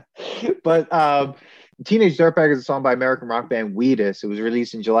 But Teenage Dirtbag is a song by American rock band Wheatus. It was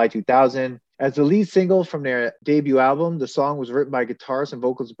released in July 2000. As the lead single from their debut album, the song was written by guitarist and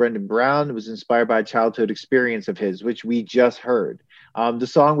vocalist Brendan Brown. It was inspired by a childhood experience of his, which we just heard. The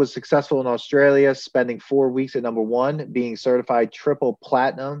song was successful in Australia, spending 4 weeks at #1, being certified triple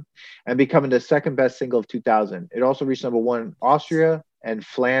platinum, and becoming the second best single of 2000. It also reached #1 in Austria and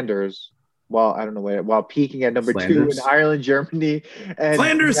Flanders, Well, I don't know where. While peaking at number Flanders? 2 in Ireland, Germany, and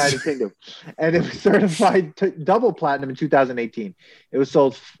Flanders! United Kingdom, and it was certified double platinum in 2018. It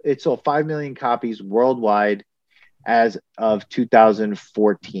sold 5 million copies worldwide as of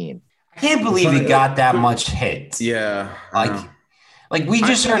 2014. I can't believe it got that much hit. Yeah. Like we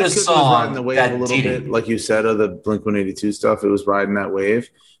just heard a It was song riding the wave that a little didn't. bit, like you said, of the Blink-182 stuff. It was riding that wave,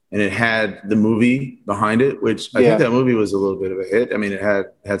 and it had the movie behind it, which I think that movie was a little bit of a hit. I mean, it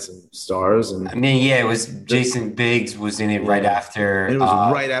had some stars, and I mean, yeah, it was Jason Biggs was in it right after. And it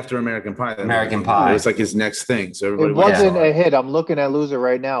was right after American Pie. American Pie. It was like his next thing. So everybody It wasn't a hit. I'm looking at Loser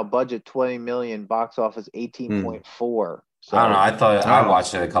right now. Budget 20 million, box office 18.4. So, I don't know. I thought I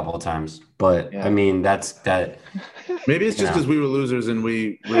watched it a couple of times, but I mean, that's that. Maybe it's just because we were losers and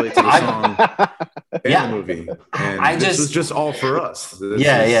we relate to the song and the movie. And this was just all for us.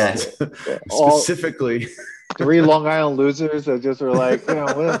 Specifically. 3 Long Island losers that just were like,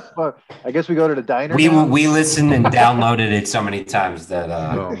 what the fuck? I guess we go to the diner. We listened and downloaded it so many times that.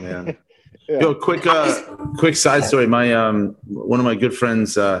 Oh man. Yo, quick side story. My one of my good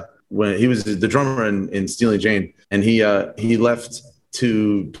friends, when he was the drummer in Steely Jane, and he left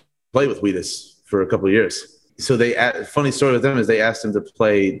to play with Wheatus for a couple of years. So funny story with them is they asked him to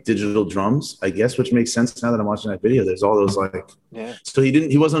play digital drums, I guess, which makes sense now that I'm watching that video. There's all those so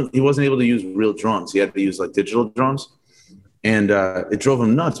he wasn't able to use real drums. He had to use like digital drums, and it drove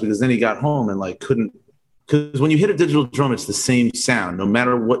him nuts because then he got home and like couldn't. Because when you hit a digital drum, it's the same sound. No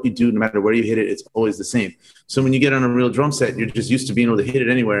matter what you do, no matter where you hit it, it's always the same. So when you get on a real drum set, you're just used to being able to hit it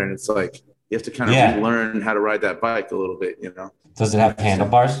anywhere. And it's like you have to kind of learn how to ride that bike a little bit, Does it have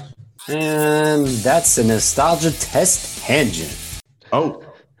handlebars? And that's a nostalgia test tangent. Oh,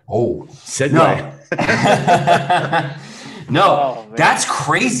 segue. No, that's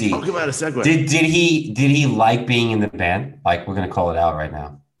crazy. Talk about a segue. Did he like being in the band? Like, we're gonna call it out right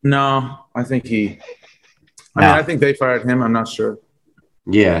now. No, I think I think they fired him. I'm not sure.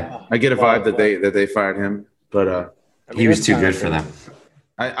 Yeah, I get a vibe that they fired him, but he was too good for them.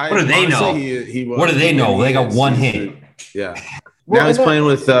 What do they know? What do they know? They got one hit. Yeah. Now he's playing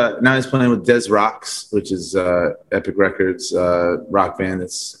with Des Rocks, which is Epic Records rock band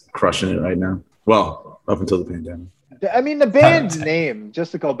that's crushing it right now. Well, up until the pandemic. I mean, the band's name,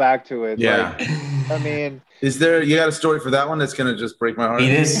 just to go back to it. Yeah. I mean, you got a story for that one that's gonna just break my heart?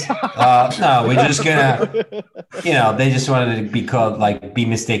 It is. No, we're just gonna. They just wanted to be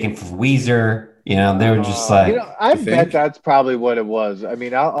mistaken for Weezer. They were just like. I bet that's probably what it was. I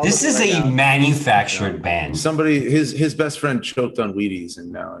mean, this is a manufactured band. Somebody, his best friend choked on Wheaties,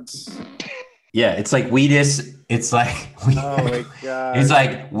 and now it's. Yeah, it's like Wheaties. It's like. Oh my god! It's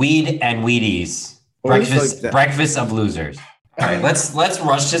like weed and Wheaties. Breakfast of losers. All right, let's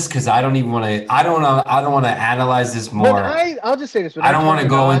rush this because I don't even want to. I don't want to analyze this more. I'll just say this. I don't want to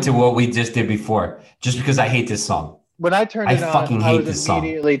go into what we just did before, just because I hate this song. When I turned it on, I was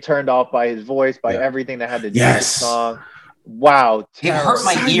immediately turned off by his voice, by everything that had to do with the song. Wow, it hurt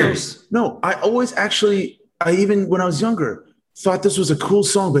my ears. No, I even when I was younger, thought this was a cool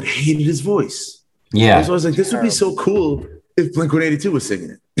song, but hated his voice. Yeah, so I was like, this would be so cool if Blink-182 was singing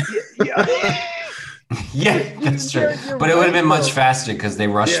it. Yeah. Yeah, that's true. But it would have been much faster because they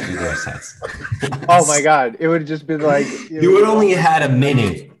rushed through their sets. Oh my god, it would have just been like you would only had a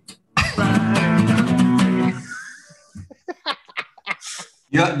minute.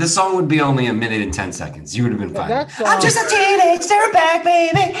 The song would be only a minute and 10 seconds. You would have been fine. I'm just a teenage dirtbag,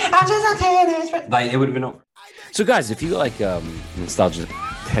 baby. I'm just a teenage. Like it would have been over. So, guys, if you like Nostalgia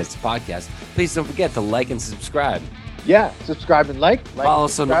Test podcast, please don't forget to like and subscribe. Yeah, subscribe and like. Follow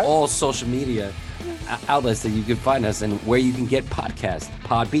us on all social media outlets that you can find us and where you can get podcasts: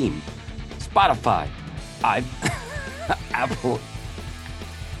 Podbean, Spotify, Apple.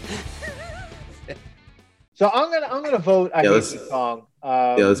 So I'm gonna vote. I hate the song.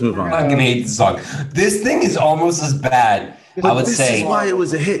 Let's move on. I'm gonna hate the song. This thing is almost as bad. I would say. This is why it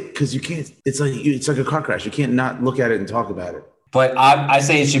was a hit, because you can't. It's like a car crash. You can't not look at it and talk about it. But I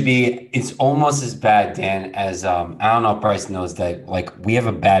say it should be. It's almost as bad, Dan, as I don't know if Bryce knows that. Like we have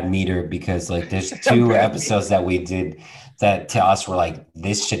a bad meter because like there's 2 episodes that we did that to us were like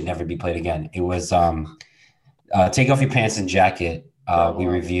this should never be played again. It was Take Off Your Pants and Jacket. We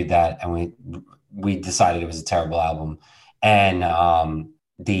reviewed that and we decided it was a terrible album. And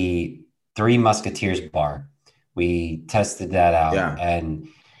the Three Musketeers bar, we tested that out, and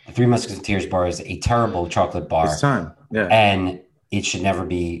the Three Musketeers bar is a terrible chocolate bar. It's time, and it should never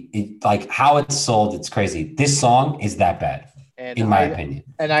be. Like how it's sold, it's crazy. This song is that bad, in my opinion.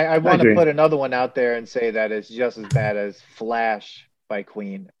 And I want to put another one out there and say that it's just as bad as Flash by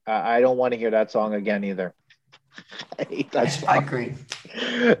Queen. I don't want to hear that song again either. I hate that song. I agree.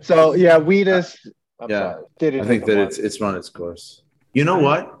 So yeah, we just. I'm Yeah. sorry. Didn't I think hit the that it's run its course. You know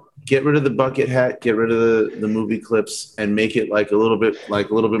what? Get rid of the bucket hat, get rid of the movie clips, and make it like a little bit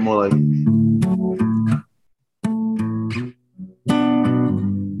more like.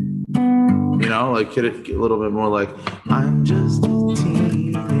 You know, like get a little bit more like I'm just a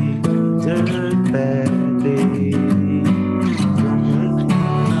teenage dirtbag baby.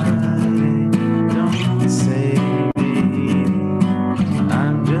 Don't say baby.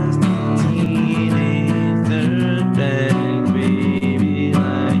 I'm just a teenage dirtbag baby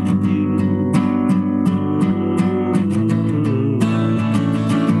like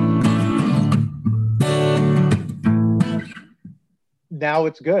Now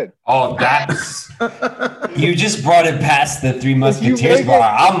it's good. Oh, that's you just brought it past the Three Musketeers make bar. it-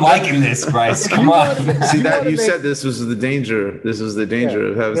 I'm liking this, Bryce. Come on. See You that wanna you make- said this was the danger. This was the danger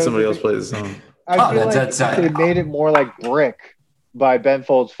of having There's somebody a- else play the song. I Oh, feel like that's- if they made it more like Brick by Ben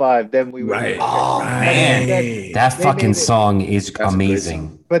Folds 5, then we would. Right. Oh But man, instead, that they fucking made it- song is That's a great amazing.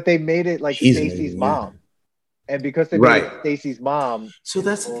 song. But they made it like He's Stacy's amazing, yeah. mom, and because they Right. made it Stacy's mom, So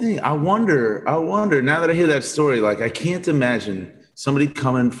that's the thing. I wonder now that I hear that story, like I can't imagine somebody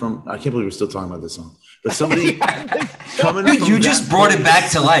coming from, I can't believe we're still talking about this song, but somebody coming Dude, from you that just brought it place-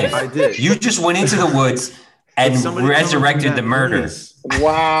 back to life. I did. You just went into the woods and Somebody coming from resurrected that the murder. place,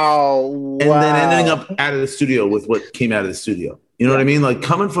 wow, and then ending up out of the studio with what came out of the studio. You know what I mean? Like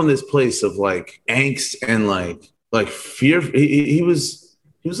coming from this place of like angst and like fear. He was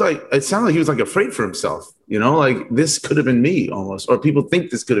like, it sounded like he was like afraid for himself. You know, like this could have been me almost, or people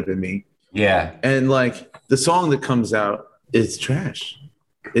think this could have been me. Yeah. And like the song that comes out is trash.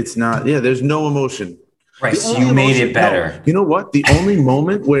 It's not. Yeah, there's no emotion. Bryce, The you only made emotion- it better. No, you know what? The only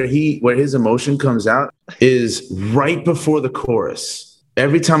moment where his emotion comes out is right before the chorus.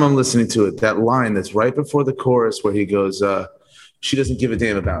 Every time I'm listening to it, that line that's right before the chorus where he goes, "She doesn't give a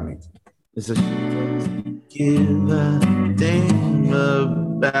damn about me." It's a, "She doesn't give a damn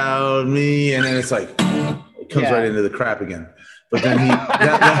about me," and then it's like it comes Yeah. right into the crap again. But then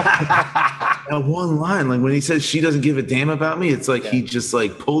that one line, like when he says "she doesn't give a damn about me," it's like he just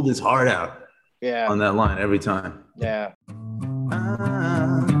like pulled his heart out yeah, on that line every time. yeah.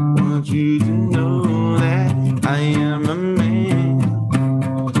 I want you to know that I am a man,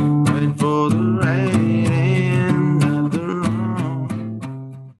 fight for the right and not the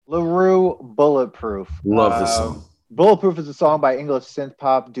wrong. LaRue Bulletproof. Love this song. Bulletproof is a song by English synth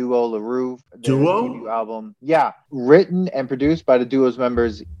pop duo LaRue. Their Duo? debut album. Yeah. Written and produced by the duo's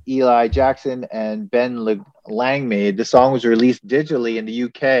members Eli Jackson and Ben Langmaid. The song was released digitally in the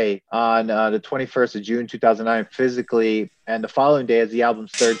UK on the 21st of June 2009, physically, and the following day as the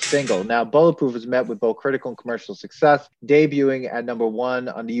album's third single. Now, Bulletproof was met with both critical and commercial success, debuting at number 1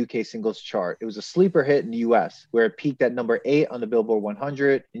 on the UK singles chart. It was a sleeper hit in the US, where it peaked at number 8 on the Billboard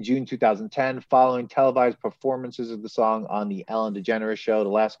 100 in June 2010, following televised performances of the song on the Ellen DeGeneres Show, The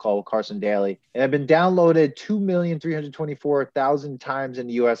Last Call with Carson Daly. It had been downloaded 2,324,000 times in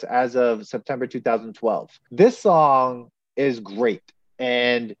the US as of September 2012. This song is great,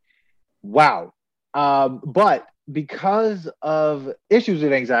 and wow. But because of issues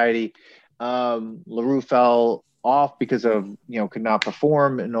with anxiety, LaRue fell off because of, could not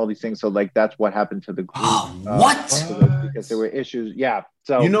perform and all these things. So like, that's what happened to the group. What? Because there were issues. Yeah.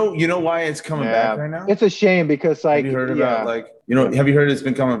 So You know why it's coming back right now? it's a shame because like, Have you heard about have you heard it's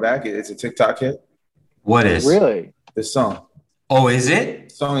been coming back? It's a TikTok hit. What is? really? This song. Oh, is it?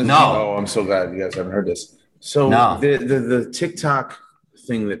 This song is No. Oh, I'm so glad you guys haven't heard this. So No. the TikTok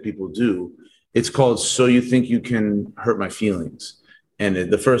thing that people do, it's called "So You Think You Can Hurt My Feelings." And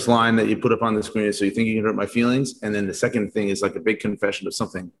the first line that you put up on the screen is "So you think you can hurt my feelings," and then the second thing is like a big confession of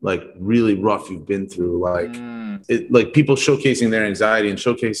something like really rough you've been through, like like people showcasing their anxiety and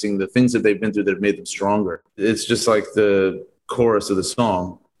showcasing the things that they've been through that have made them stronger. It's just like the chorus of the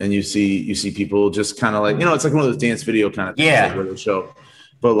song, and you see people just kind of like, it's like one of those dance video kind of things, Yeah. like where they show.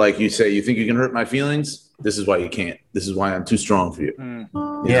 But like you say, you think you can hurt my feelings? This is why you can't. This is why I'm too strong for you.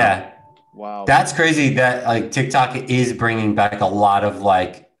 Yeah. Wow. That's crazy that like TikTok is bringing back a lot of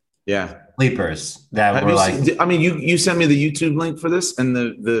like Yeah. sleepers that Have were you like, seen, I mean, you sent me the YouTube link for this, and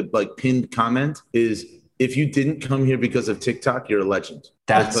the like pinned comment is, "If you didn't come here because of TikTok, you're a legend."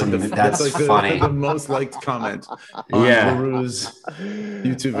 that's funny. the most liked comment on Yeah. LaRue's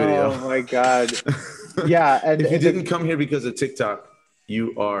YouTube video. Oh my God. Yeah. And If you didn't come here because of TikTok,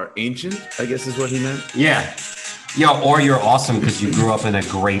 you are ancient, I guess is what he meant. Yeah. Or you're awesome because you grew up in a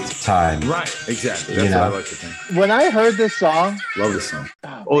great time. Right. Exactly. That's what I like to think. when I heard this song, Love this song.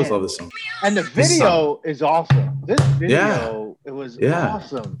 oh, Always man. love this song. And the This video is awesome. This video It was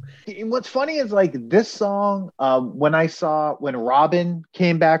awesome. And what's funny is like this song, when Robin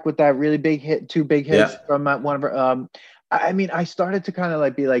came back with that really big hit, 2 big hits from one of her, I mean, I started to kind of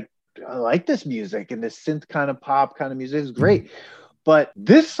like be like, I like this music, and this synth kind of pop kind of music is great. But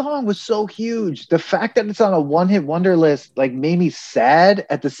this song was so huge. The fact that it's on a one-hit wonder list like made me sad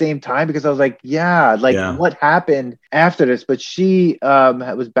at the same time, because I was like, what happened after this? But she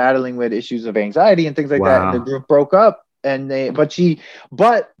was battling with issues of anxiety and things like that, and the group broke up. And they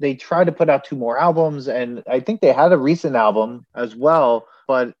tried to put out 2 more albums, and I think they had a recent album as well.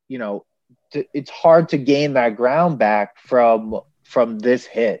 But you know, it's hard to gain that ground back from this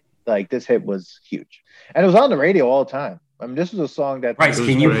hit. Like, this hit was huge, and it was on the radio all the time. I mean, this was a song that. Bryce,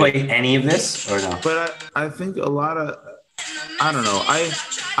 can you play any of this or no? But I think a lot of, I don't know.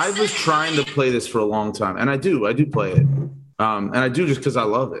 I was trying to play this for a long time, and I do play it, and I do just because I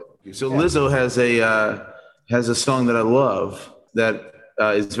love it. So Lizzo has a song that I love that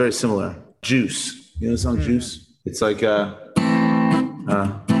is very similar. Juice. You know the song Juice? It's like a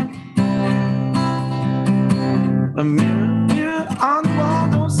mirror on the wall,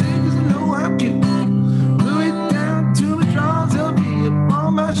 don't say 'cause I know I'm cute. Glue it down to the drawers, I'll be up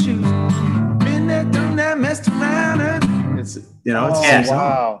on my shoes. Been there, done that, messed around. It's it's a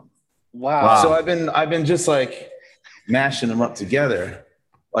song. Wow. So I've been just like mashing them up together.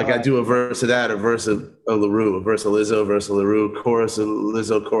 Like I do a verse of that, a verse of LaRue, a verse of Lizzo, a verse of LaRue, chorus of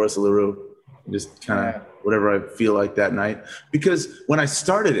Lizzo, chorus of LaRue. Just kind of whatever I feel like that night. Because when I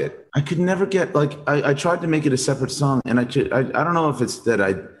started it, I could never get like I tried to make it a separate song, and I don't know if it's that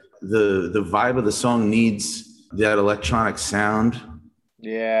the vibe of the song needs that electronic sound.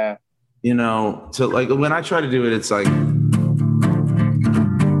 Yeah. You know, so like when I try to do it, it's like.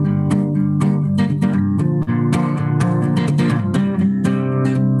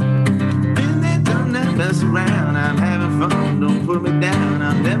 Around, I'm having fun, don't put me down,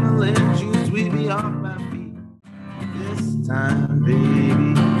 I'll never let you sweep me off my feet. This time,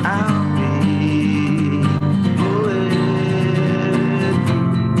 baby, I'll be bulletproof.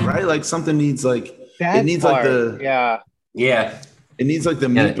 Right? Like something needs like that it needs part, like the it needs like the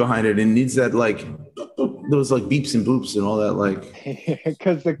meat behind it. It needs that like those like beeps and boops and all that like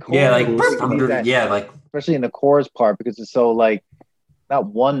because the chorus, like especially in the chorus part, because it's so like not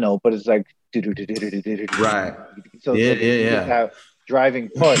one note, but it's like right. So that driving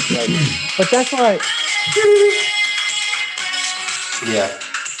push, like, but that's why.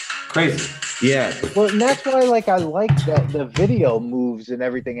 Crazy. Yeah. Well, and that's why, like, I like that the video moves and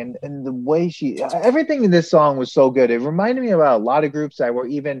everything, and the way everything in this song was so good. It reminded me about a lot of groups that were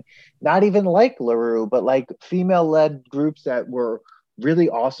not even like LaRue, but like female-led groups that were really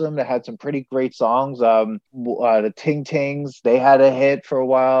awesome, that had some pretty great songs. The Ting Tings, they had a hit for a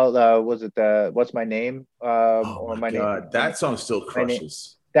while. Was it the What's My Name? Oh my God, that song still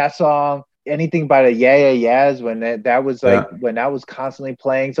crushes. That song, anything by the Yeah Yeahs, when that was like when that was constantly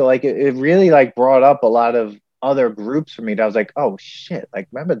playing. So like it really like brought up a lot of other groups for me. That I was like, oh shit, like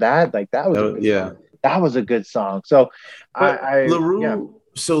remember that? Like that was a good song. That was a good song. So LaRue.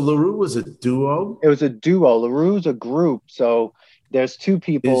 So LaRue was a duo. It was a duo. LaRue's a group. So there's 2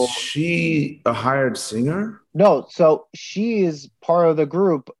 people. Is she a hired singer? No, so she is part of the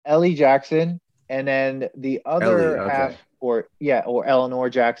group, Ellie Jackson, and then the other half, or Eleanor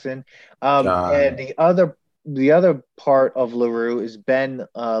Jackson, and the other part of LaRue is Ben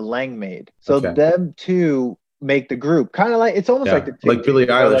Langmaid. So them 2 make the group, kind of like it's almost like Billie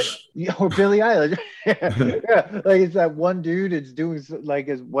Eilish, or Billie Eilish. Like it's that one dude is doing like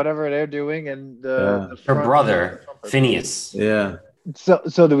is whatever they're doing, and the her brother Phineas. Yeah.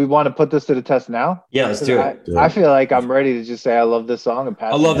 So do we want to put this to the test now? Yeah, let's do it. I feel like I'm ready to just say I love this song and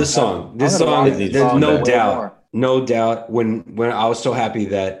pass. I love this song. This song, there's no doubt. When I was so happy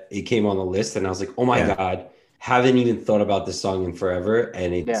that it came on the list, and I was like, oh my God, haven't even thought about this song in forever,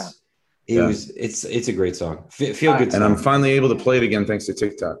 and it's a great song. Feel good song. And I'm finally able to play it again thanks to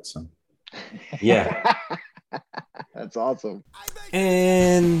TikTok. So yeah. That's awesome.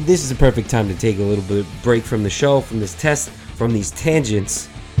 And this is a perfect time to take a little bit of break from the show, from this test, from these tangents.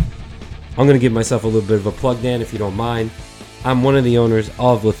 I'm going to give myself a little bit of a plug, Dan, if you don't mind. I'm one of the owners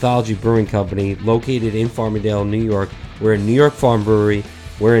of Lithology Brewing Company, located in Farmingdale, New York. We're a New York Farm Brewery.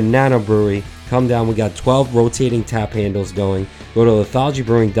 We're a nano brewery. Come down. We got 12 rotating tap handles going. Go to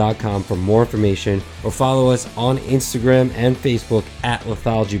lithologybrewing.com for more information, or follow us on Instagram and Facebook at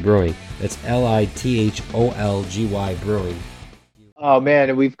Lithology Brewing. That's LITHOLGY Brewing. Oh man,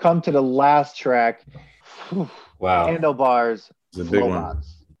 and we've come to the last track. Wow. Handlebars. It's a big one.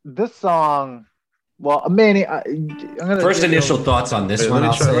 This song, well, Manny, I'm gonna first initial thoughts on this one.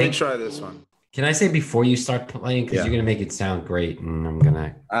 Let me try this one. Can I say before you start playing, because you're gonna make it sound great, and I'm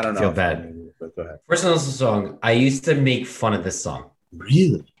gonna feel bad. But go ahead. First of all, song. I used to make fun of this song.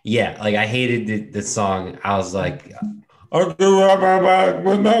 Really? Yeah, like I hated the song. I was like, I'll do it my back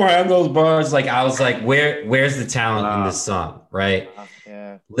with no handlebars. Like I was like, where's the talent in this song, right?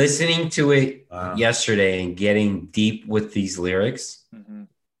 Yeah. Listening to it yesterday and getting deep with these lyrics,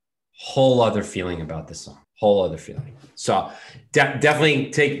 whole other feeling about this song. Whole other feeling. So definitely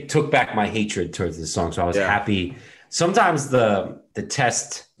took back my hatred towards this song. So I was happy. Sometimes the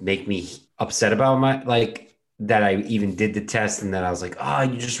test make me upset about my that I even did the test and then I was like, oh,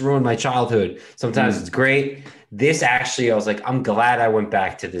 you just ruined my childhood. Sometimes it's great. This actually, I was like, I'm glad I went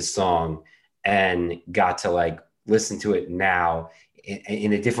back to this song and got to like listen to it now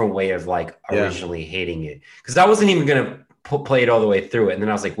in a different way of like originally hating it. Because I wasn't even going to play it all the way through it. And then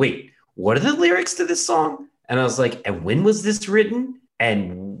I was like, wait, what are the lyrics to this song? And I was like, and when was this written?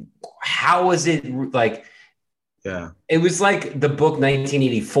 And how was it like? Yeah. It was like the book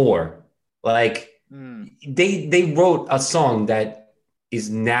 1984. Like they wrote a song that is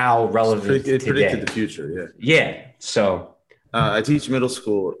now relevant It today. predicted the future. Yeah. So I teach middle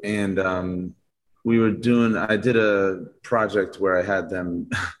school, and I did a project where I had them.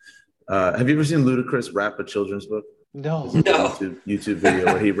 Have you ever seen Ludacris rap a children's book? No. YouTube video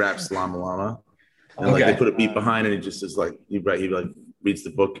where he raps Llama Llama. And like they put a beat behind it, and he just is like he like reads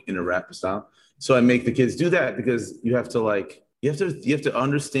the book in a rap style. So I make the kids do that because you have to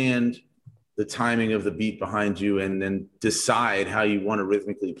understand the timing of the beat behind you and then decide how you want to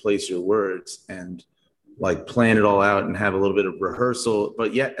rhythmically place your words and like plan it all out and have a little bit of rehearsal.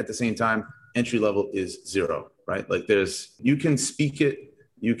 But yet at the same time, entry level is 0, right? Like you can speak it,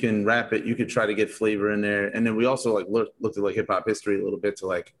 you can rap it, you could try to get flavor in there. And then we also like looked at like hip hop history a little bit to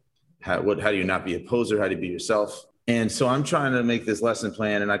like, how do you not be a poser? How do you be yourself? And so I'm trying to make this lesson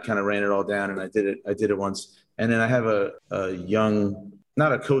plan, and I kind of ran it all down, and I did it once. And then I have a young,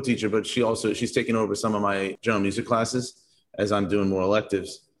 not a co-teacher, but she's taking over some of my general music classes as I'm doing more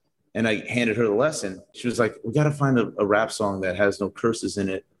electives. And I handed her the lesson. She was like, we got to find a rap song that has no curses in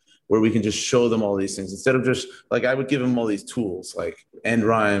it, where we can just show them all these things instead of just like, I would give them all these tools like end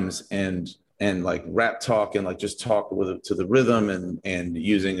rhymes and like rap talk and like just talk to the rhythm and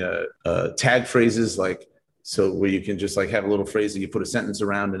using tag phrases, like, so where you can just like have a little phrase that you put a sentence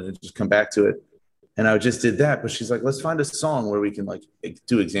around and it just come back to it. And I just did that. But she's like, let's find a song where we can like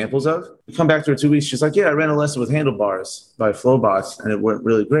do examples of. We come back to her 2 weeks. She's like, yeah, I ran a lesson with Handlebars by Flowbots and it went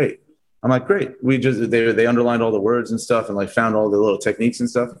really great. I'm like, great. They underlined all the words and stuff and like found all the little techniques and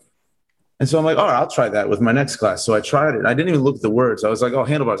stuff. And so I'm like, all right, I'll try that with my next class. So I tried it. I didn't even look at the words. I was like, oh,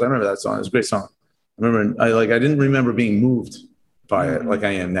 Handlebars. I remember that song. It was a great song. I didn't remember being moved by it like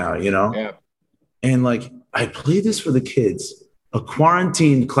I am now, you know? Yeah. And like, I played this for the kids, a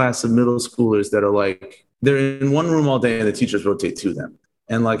quarantined class of middle schoolers that are like, they're in one room all day and the teachers rotate to them.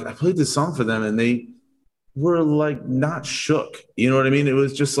 And like, I played this song for them and they were like not shook. You know what I mean? It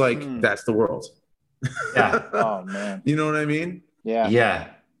was just like, that's the world. yeah. Oh man. You know what I mean? Yeah. Yeah.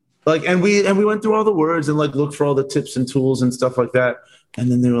 Like, and we went through all the words and like looked for all the tips and tools and stuff like that. And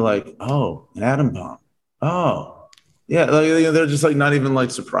then they were like, oh, an atom bomb. Oh, yeah. Like, they're just like not even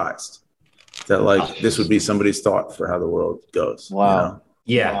like surprised that like this would be somebody's thought for how the world goes. Wow. You know?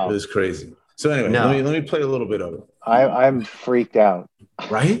 Yeah. Wow. It was crazy. So anyway, let me play a little bit of it. I'm freaked out.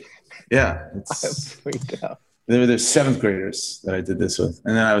 Right? Yeah. I'm freaked out. There's 7th graders that I did this with.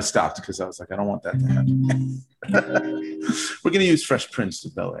 And then I was stopped because I was like, I don't want that to happen. We're going to use Fresh Prince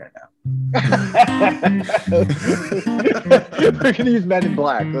of Bel-Air now. We're going to use Men in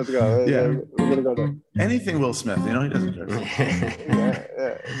Black. Let's go. Yeah. We're going to go there. Anything Will Smith, you know, he doesn't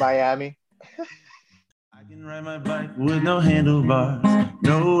care. Miami. I can ride my bike with no handlebars,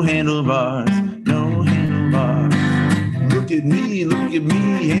 no handlebars, no handlebars. Look at me,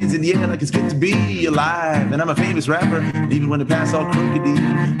 hands in the air like it's good to be alive. And I'm a famous rapper, even when the pass all crookedy.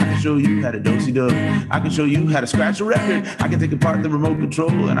 I can show you how to do-si-do. I can show you how to scratch a record. I can take apart the remote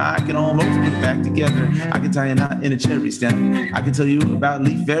control and I can almost put it back together. I can tie a knot in a cherry stem. I can tell you about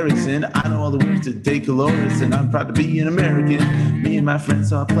Leif Erikson. I know all the words to De Coloris and I'm proud to be an American. Me and my friend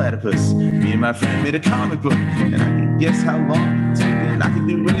saw a platypus. Me and my friend made a comic book. And I can guess how long it took. And I can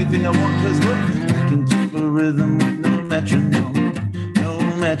do anything I want cause look, I can keep a rhythm with no metronome, no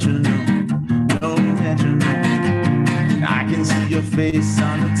metronome, no metronome. I can see your face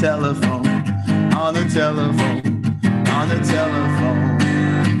on the telephone, on the telephone, on the telephone.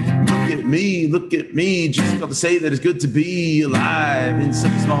 Look at me, just got to say that it's good to be alive in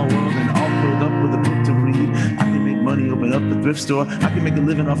such a small world and all curled up with a book to read. I can make money, open up a thrift store. I can make a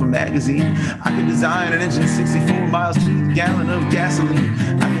living off a magazine. I can design an engine 64 miles to the gallon of gasoline.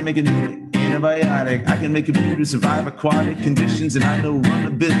 I can make a new antibiotic. I can make a computer survive aquatic conditions, and I know run a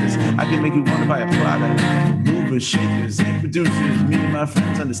business. I can make it run by a product. Movers, shakers, and producers. Me and my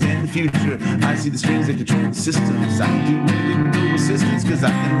friends understand the future. I see the strings that control the systems. I can do anything with no assistance, cause I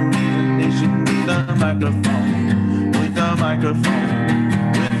can lead a nation with a microphone. With a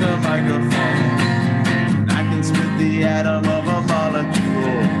microphone. With a microphone. I can split the atom of a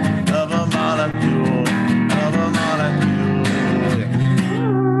molecule. Of a molecule. Of a molecule.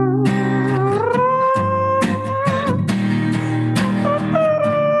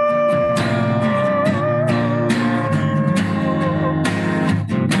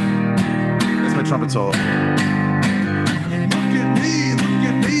 Trumpet solo. Look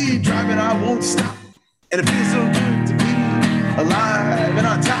at me, driving, I won't stop. And it feels so good to be alive and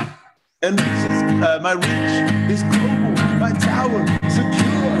on top. And my reach is global, my tower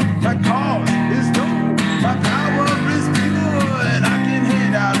secure, my cause is noble, my power is pure, and I can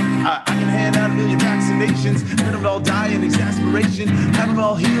hand out a million vaccinations, let them all die in exasperation, have them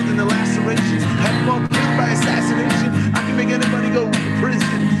all healed in the lacerations, have them all killed by assassination. I can make anybody go to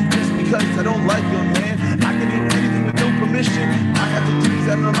prison. Because I don't like them, man. I can do anything with no permission. I have to do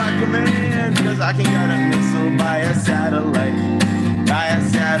that under my command. Because I can get a missile by a satellite. By a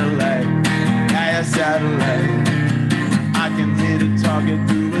satellite. By a satellite. I can hit a target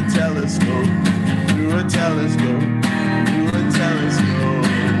through a telescope. Through a telescope. Through a telescope.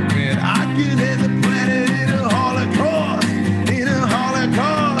 And I can hit the planet in a holocaust. In a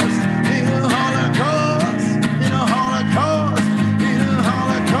holocaust. In a holocaust. In a holocaust.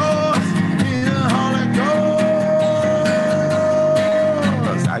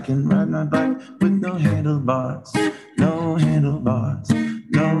 I can ride my bike with no handlebars, no handlebars,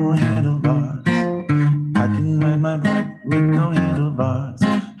 no handlebars. I can ride my bike with no handlebars,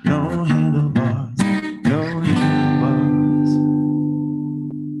 no handlebars, no handlebars.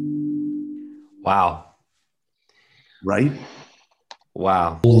 Wow. Right?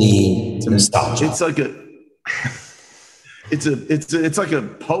 Wow. It's like a it's like a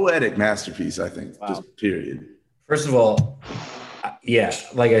poetic masterpiece, I think. Wow. Just period. First of all, yeah,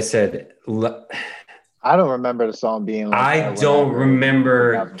 like I said, I don't remember the song being like I don't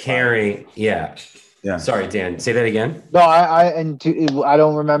remember caring. Yeah. Sorry, Dan. Say that again. No, I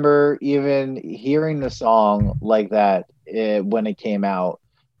don't remember even hearing the song like that when it came out.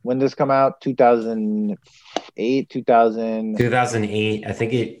 When this come out? 2008, 2008. I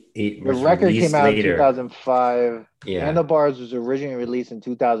think it was the record came out later. in 2005. Yeah. Handlebars was originally released in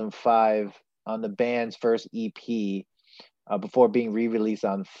 2005 on the band's first EP. Before being re-released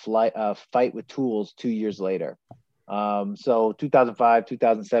on Fight with Tools 2 years later. So 2005,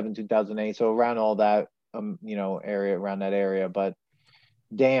 2007, 2008. So around all that, around that area. But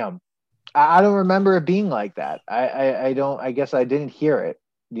damn, I don't remember it being like that. I guess I didn't hear it,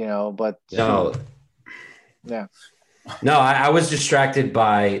 but. No. Yeah. No, I was distracted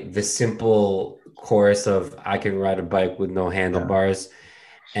by the simple chorus of I can ride a bike with no handlebars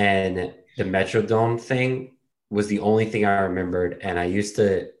and the Metrodome thing was the only thing I remembered, and I used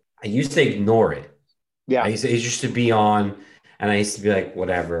to ignore it. Yeah, it used to be on, and I used to be like,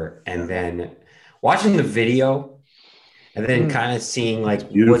 whatever. And then watching the video, and then kind of seeing like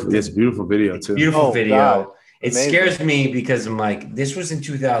it's a beautiful video too. Beautiful video. God. It Amazing. Scares me because I'm like, this was in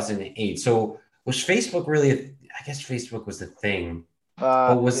 2008. So was Facebook really? I guess Facebook was the thing,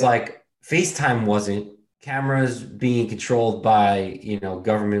 but was like FaceTime wasn't. Cameras being controlled by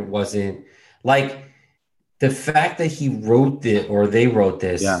government wasn't like. The fact that he wrote it or they wrote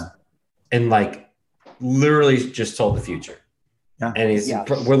this and like literally just told the future. Yeah. And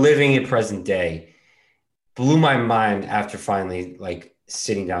we're living in present day. Blew my mind after finally like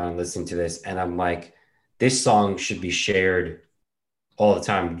sitting down and listening to this. And I'm like, this song should be shared all the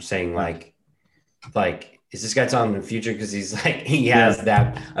time, saying like, is this guy telling the future because he's like, he has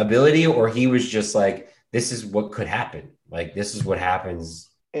that ability, or he was just like, this is what could happen. Like, this is what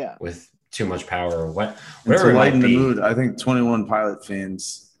happens with too much power or whatever to lighten the mood. I think 21 Pilot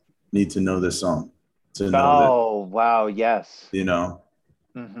fans need to know this song to know that, wow, yes,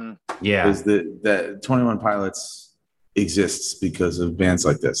 mm-hmm. Because that 21 Pilots exists because of bands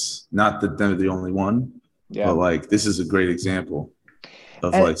like this. Not that they're the only one, but like this is a great example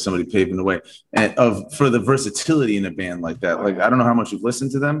of like somebody paving the way and for the versatility in a band like that. Like I don't know how much you've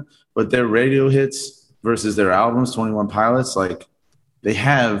listened to them, but their radio hits versus their albums, 21 Pilots, like they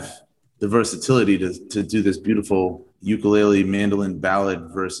have the versatility to do this beautiful ukulele mandolin ballad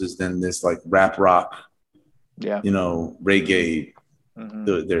versus then this like rap rock, reggae,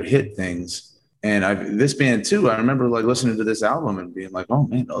 their hit things. And this band too, I remember like listening to this album and being like, oh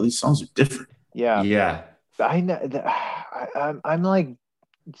man, all these songs are different. Yeah. Yeah. I know. I'm like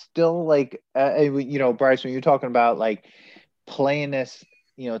still like, Bryce, when you're talking about like playing this,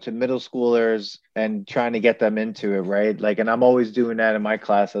 to middle schoolers and trying to get them into it, right? Like, and I'm always doing that in my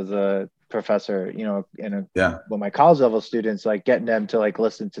class as a professor, with my college level students, like getting them to like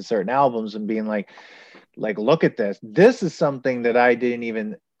listen to certain albums and being like, look at this. This is something that I didn't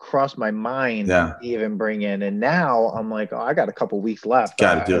even cross my mind to even bring in. And now I'm like, oh, I got a couple weeks left.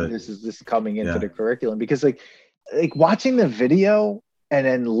 Got to do it. This is coming into the curriculum because like watching the video and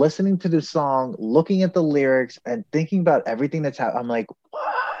then listening to the song, looking at the lyrics and thinking about everything that's happened, I'm like,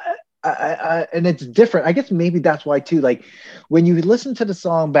 what? And it's different. I guess maybe that's why too. Like when you listen to the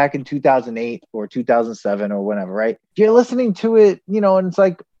song back in 2008 or 2007 or whenever, right? You're listening to it, and it's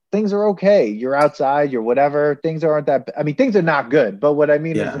like things are okay. You're outside, you're whatever. Things aren't that. I mean, things are not good. But what I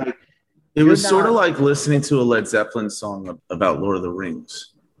mean is, like, it was sort of like listening to a Led Zeppelin song about Lord of the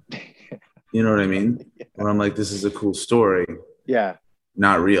Rings. You know what I mean? Where I'm like, this is a cool story. Yeah.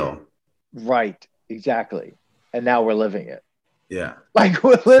 Not real. Right. Exactly. And now we're living it. Yeah. Like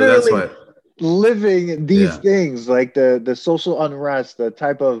we're literally living these things, like the social unrest, the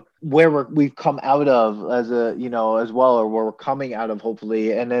type of where we've come out of as as well, or where we're coming out of,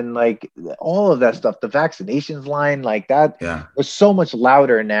 hopefully. And then like all of that stuff, the vaccinations line, like that was so much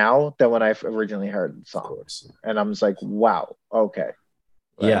louder now than when I originally heard the song. Of course. And I'm just like, wow. Okay.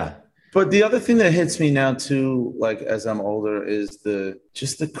 Yeah. But the other thing that hits me now too, like as I'm older, is the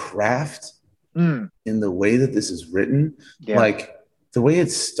craft in the way that this is written, like the way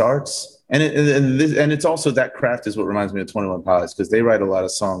it starts, and it's also that craft is what reminds me of 21 Pilots, because they write a lot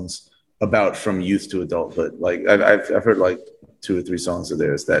of songs about from youth to adulthood. Like I've heard like 2 or 3 songs of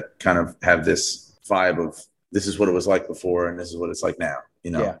theirs that kind of have this vibe of this is what it was like before and this is what it's like now,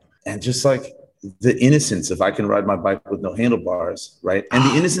 and just like the innocence of I can ride my bike with no handlebars, right? And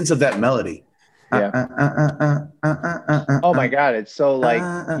the innocence of that melody. Oh my God, it's so like,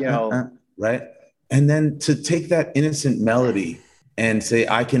 right? And then to take that innocent melody and say,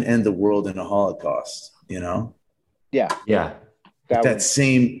 I can end the world in a Holocaust, Yeah. Yeah. That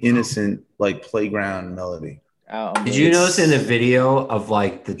same innocent, like playground melody. Did you notice in the video of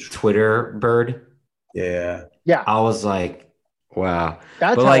like the Twitter bird? Yeah. Yeah. I was like, wow.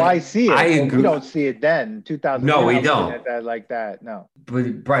 That's how I see it. I agree. We don't see it then. 2000. No, we don't. Like that. No.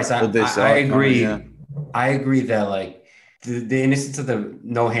 But Bryce, I agree. I agree that like the innocence of the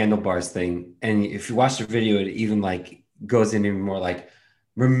no handlebars thing. And if you watch the video, it even like goes in even more like,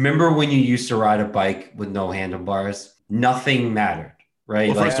 remember when you used to ride a bike with no handlebars? Nothing mattered. Right.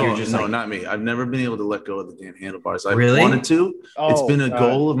 Well, like, first of all, just no, like, not me. I've never been able to let go of the damn handlebars. I really wanted to. It's been a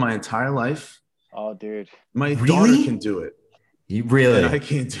goal of my entire life. Oh, dude. My daughter can do it. You really? And I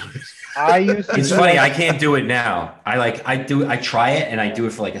can't do it. I used to. It's funny. I can't do it now. I try it and I do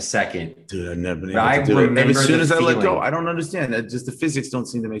it for like a second. Dude, I've never been able to do it. And as soon as I let go, I don't understand. Just the physics don't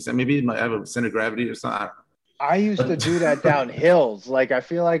seem to make sense. Maybe I have a center of gravity or something. I used to do that down hills. Like, I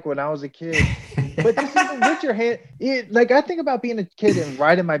feel like when I was a kid, but just even with your hand, like I think about being a kid and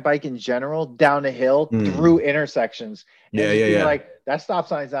riding my bike in general down a hill through intersections. Yeah. Like, that stop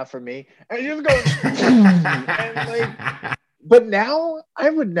sign's not for me. And you just go, and like, but now I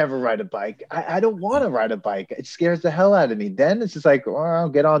would never ride a bike. I don't want to ride a bike. It scares the hell out of me. Then it's just like, oh, I'll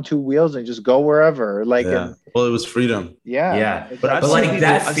get on 2 wheels and just go wherever. Like, well, it was freedom. Yeah. But I've like seen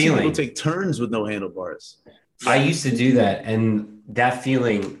that I've feeling. seen people take turns with no handlebars. I used to do that, and that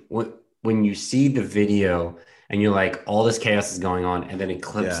feeling when you see the video and you're like, all this chaos is going on, and then it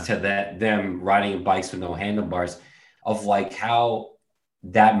clips to them riding bikes with no handlebars, of like how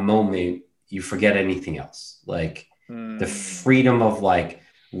that moment you forget anything else, like the freedom of like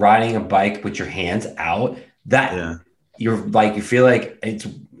riding a bike with your hands out. That you're like, you feel like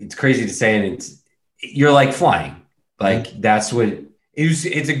it's crazy to say, and you're like flying, like that's what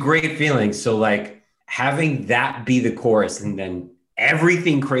it's a great feeling. So like, having that be the chorus and then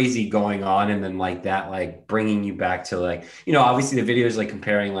everything crazy going on, and then like that, like bringing you back to like, obviously the video is like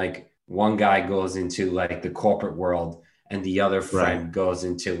comparing, like one guy goes into like the corporate world and the other friend goes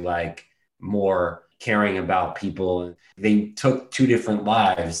into like more caring about people. And they took 2 different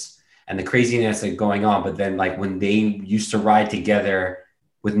lives and the craziness like going on. But then like when they used to ride together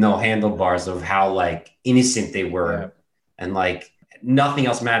with no handlebars, of how like innocent they were and like nothing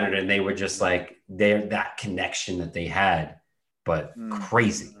else mattered. And they were just like, that connection that they had, but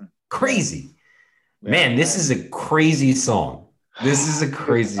crazy. Man, this is a crazy song. This is a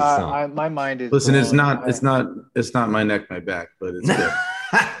crazy song. My mind is. Listen, it's not my neck, my back, but it's good.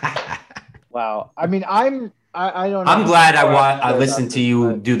 Wow. I mean, I don't know. I'm glad I listened to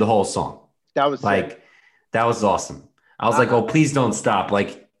you do the whole song. That was like, sick. That was awesome. I was like, oh, please don't stop.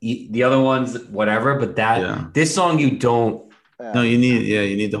 Like the other ones, whatever, but this song, you don't No, you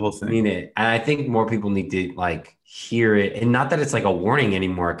need the whole thing. Need it. And I think more people need to like hear it. And not that it's like a warning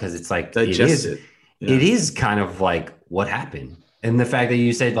anymore, because it's like Digest it. Yeah. It is kind of like what happened. And the fact that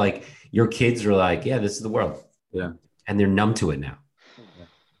you said like your kids are like, yeah, this is the world. Yeah. And they're numb to it now.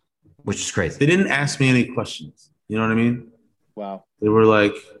 Which is crazy. They didn't ask me any questions. You know what I mean? Wow. They were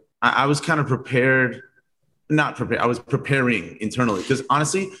like, I was kind of prepared, not prepared. I was preparing internally because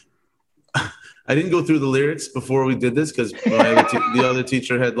honestly, I didn't go through the lyrics before we did this because the other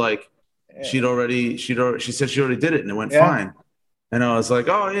teacher had like, she said she already did it and it went fine. And I was like,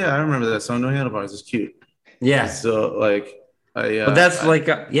 oh yeah, I remember that song. No Handlebars is cute. Yeah. So like, but that's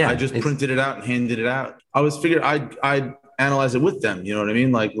I just printed it out and handed it out. I was figured I'd analyze it with them. You know what I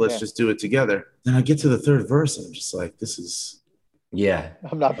mean? Like, let's just do it together. Then I get to the third verse and I'm just like, this is. Yeah.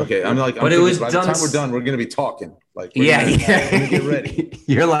 I'm not. Okay. I'm like, but it was by the time we're done, we're going to be talking. Like, yeah. Get ready.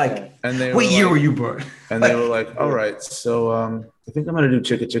 You're like, and they what year were you born? And they were like, all right. So I think I'm going to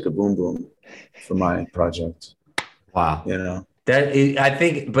do Chicka Chicka Boom Boom for my project. Wow. You know, I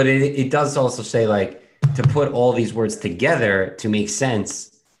think, but it does also say like to put all these words together to make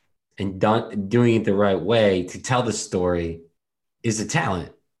sense and doing it the right way to tell the story is a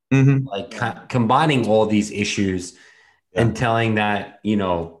talent. Mm-hmm. Like combining all these issues and telling that, you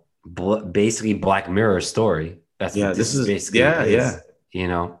know, basically Black Mirror story. That's what this is basically. You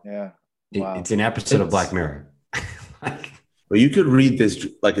know, wow. It's an episode of Black Mirror. Well, you could read this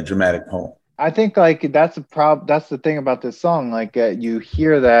like a dramatic poem. I think like that's the problem. That's the thing about this song. Like you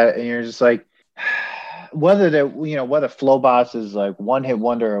hear that and you're just like, whether Flowbots is like one hit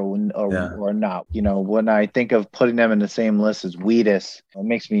wonder or not. You know, when I think of putting them in the same list as Wheatus, it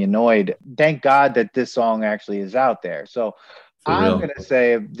makes me annoyed. Thank God that this song actually is out there. So I'm going to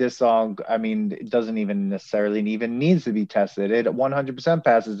say this song, I mean, it doesn't even necessarily needs to be tested. It 100%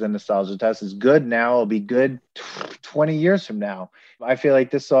 passes the nostalgia test. It's good now. It'll be good 20 years from now. I feel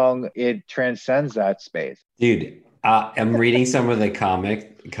like this song, it transcends that space. Dude, I'm reading some of the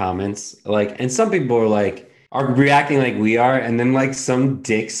comments, like, and some people are reacting like we are, and then like some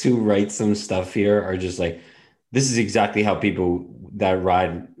dicks who write some stuff here are just like, this is exactly how people that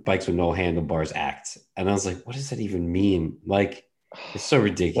ride bikes with no handlebars act. And I was like, what does that even mean? Like, it's so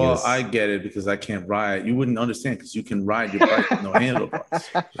ridiculous. Well, I get it because I can't ride. You wouldn't understand because you can ride your bike with no handlebars.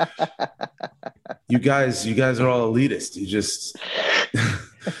 You guys are all elitist. You just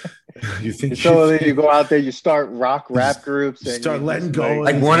you think you go out there, you start rap groups, and start letting go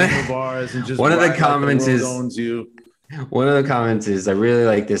like one of the comments is owns you. One of the comments is, I really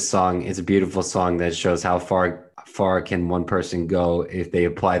like this song. It's a beautiful song that shows how far can one person go if they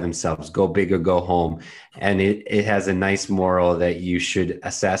apply themselves. Go big or go home. And it has a nice moral that you should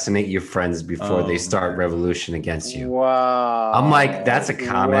assassinate your friends before they start revolution against you. Wow. I'm like, that's a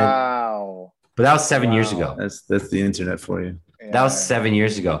comment. Wow. But that was 7 years ago. That's the internet for you. Yeah. That was 7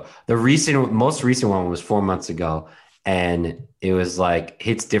 years ago. The most recent one was 4 months ago. And it was like,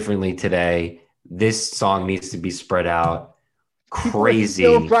 hits differently today. This song needs to be spread out. Crazy.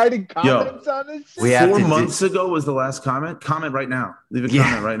 Still writing comments on this shit? 4 months ago was the last comment. Comment right now. Leave a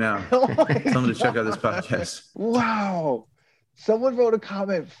comment right now. Tell them to check out this podcast. Wow. Someone wrote a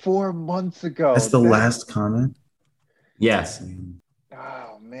comment 4 months ago. That's the last comment? Yes.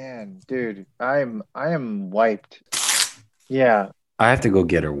 Oh man, dude. I am wiped. Yeah. I have to go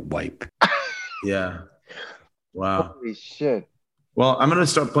get her wipe. Yeah. Wow. Holy shit. Well, I'm gonna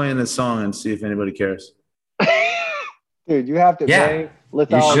start playing this song and see if anybody cares. Dude, you have to. Yeah, I'm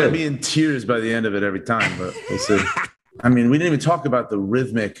gonna be in tears by the end of it every time, but we'll see. I mean, we didn't even talk about the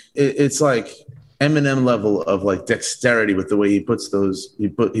rhythmic. It's like Eminem level of like dexterity with the way he puts those. He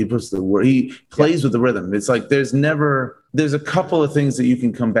puts the word. He plays with the rhythm. It's like there's a couple of things that you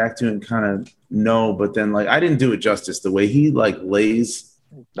can come back to and kind of know, but then like I didn't do it justice. The way he like lays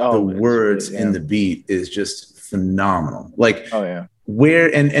the words in the beat is just phenomenal. Like,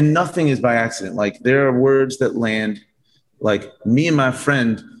 where and nothing is by accident. Like there are words that land. Like me and my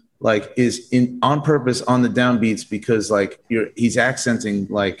friend, like is on purpose on the downbeats because like he's accenting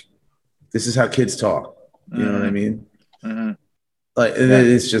like this is how kids talk. You know what I mean? Mm-hmm. Like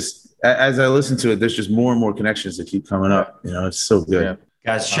it's just as I listen to it, there's just more and more connections that keep coming up. You know, it's so good. Yeah.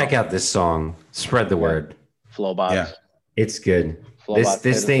 Guys, check out this song. Spread the word. Flowbots. Yeah, it's good. Flowbots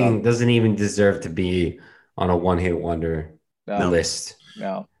this thing doesn't even deserve to be on a one-hit wonder list.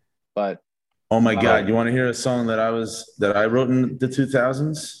 No, but. Oh my God! You want to hear a song that I wrote in the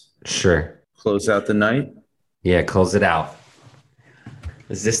 2000s? Sure. Close out the night. Yeah, close it out.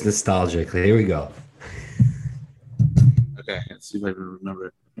 Is this nostalgic? Here we go. Okay, let's see if I can remember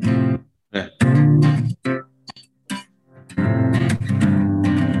it. Yeah.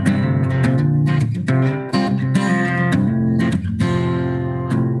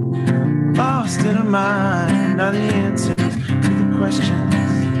 mind are the answers to the questions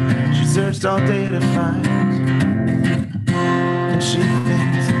she searched all day to find. And she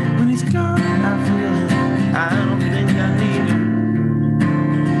thinks, when he's gone, I feel him. I don't think I need him.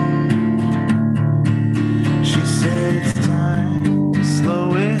 She said it's time to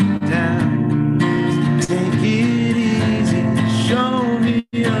slow it down. Take it easy, show me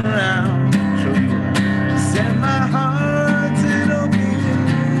around. Show me around. She said my heart's an open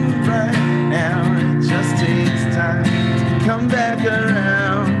wound right now. It just takes time to come back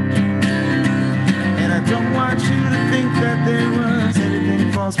around. And I don't want you to think that there was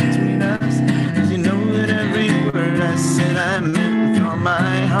anything false between us, 'cause you know that every word I said I meant with all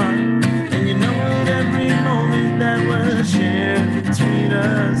my heart. And you know that every moment that was shared between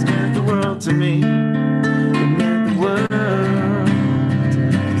us meant the world to me. It meant the world to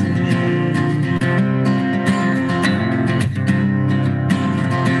me.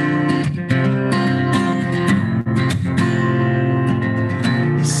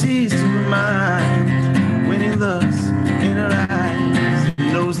 He sees to her mind when he looks in her eyes. He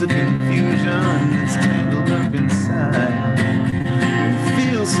knows the confusion that's tangled up inside. He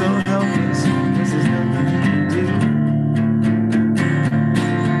feels so helpless because there's nothing he can do.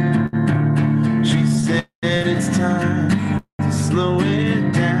 She said it's time to slow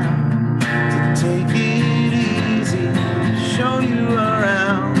it down, to take it easy, show you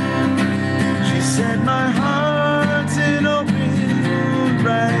around. She said my heart's an open wound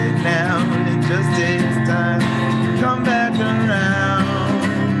right now. It just takes time to come back around.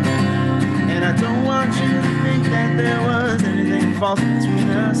 And I don't want you to think that there was anything false between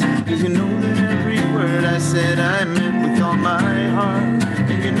us, 'cause you know that every word I said I meant with all my heart.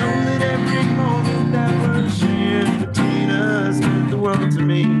 And you know that every moment that was shared between us meant the world to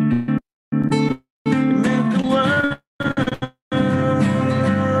me. It meant the world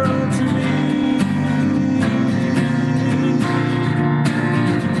to me.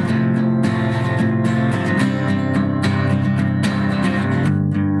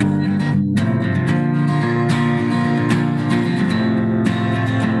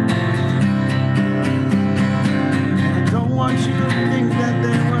 I don't want you to think that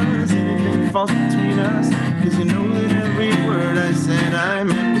there was anything false between us, 'cause you know that every word I said I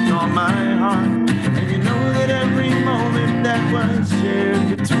meant with all my heart. And you know that every moment that was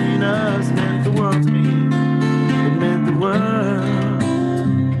shared between us meant the world to me. It meant the world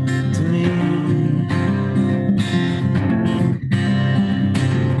to me.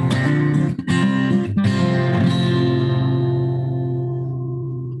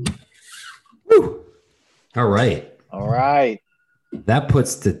 Woo. All right. All right. That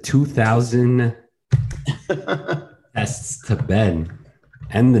puts the 2000 tests to bed.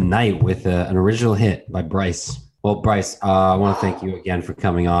 End the night with an original hit by Bryce. Well, Bryce, I want to thank you again for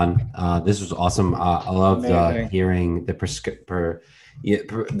coming on. This was awesome. I loved Amazing. hearing the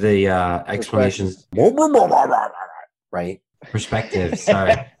explanations. Right, perspective.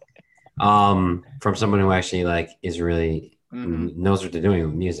 Sorry, from someone who actually is really knows what they're doing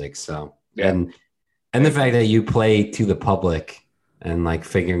with music. So Yeah. and the fact that you play to the public and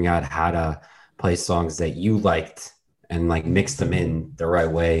figuring out how to play songs that you liked and mix them in the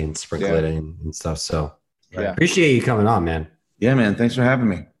right way and sprinkle it in and stuff. So Yeah. appreciate you coming on, man. Yeah, man. Thanks for having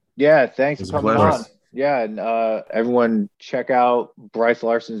me. Yeah, thanks It was for a coming pleasure. on. Yeah, and everyone check out Bryce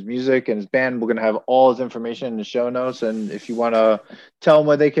Larsen's music and his band. We're gonna have all his information in the show notes. And if you want to tell them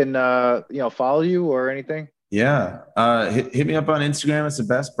where they can, follow you or anything. Yeah. Hit me up on Instagram. It's the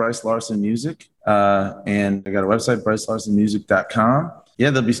best, Bryce Larsen Music. And I got a website, BryceLarsenMusic.com. Yeah,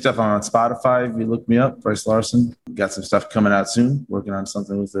 there'll be stuff on Spotify if you look me up, Bryce Larsen. Got some stuff coming out soon. Working on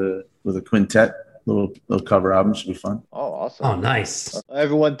something with a quintet. Little cover album. Should be fun. Oh, awesome. Oh, nice.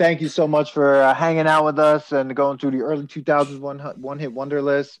 Everyone, thank you so much for hanging out with us and going through the early 2000s one-hit wonder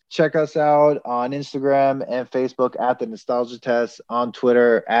list. Check us out on Instagram and Facebook at The Nostalgia Test, on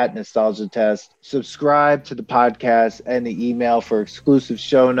Twitter at Nostalgia Test. Subscribe to the podcast and the email for exclusive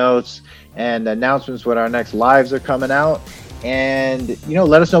show notes and announcements when our next lives are coming out. And,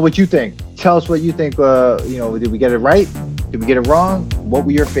 let us know what you think. Tell us what you think. Did we get it right? Did we get it wrong? What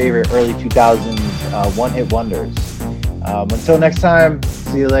were your favorite early 2000s one-hit wonders? Until next time,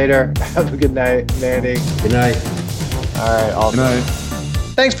 see you later. Have a good night, Manny. Good night. All right, awesome. Good night.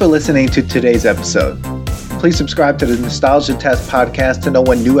 Thanks for listening to today's episode. Please subscribe to the Nostalgia Test podcast to know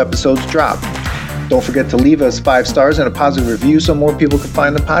when new episodes drop. Don't forget to leave us 5 stars and a positive review so more people can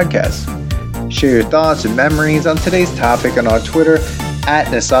find the podcast. Share your thoughts and memories on today's topic on our Twitter at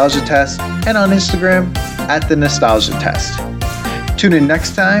Nostalgia Test and on Instagram at The Nostalgia Test. Tune in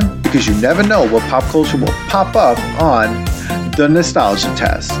next time because you never know what pop culture will pop up on The Nostalgia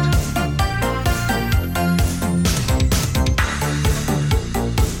Test.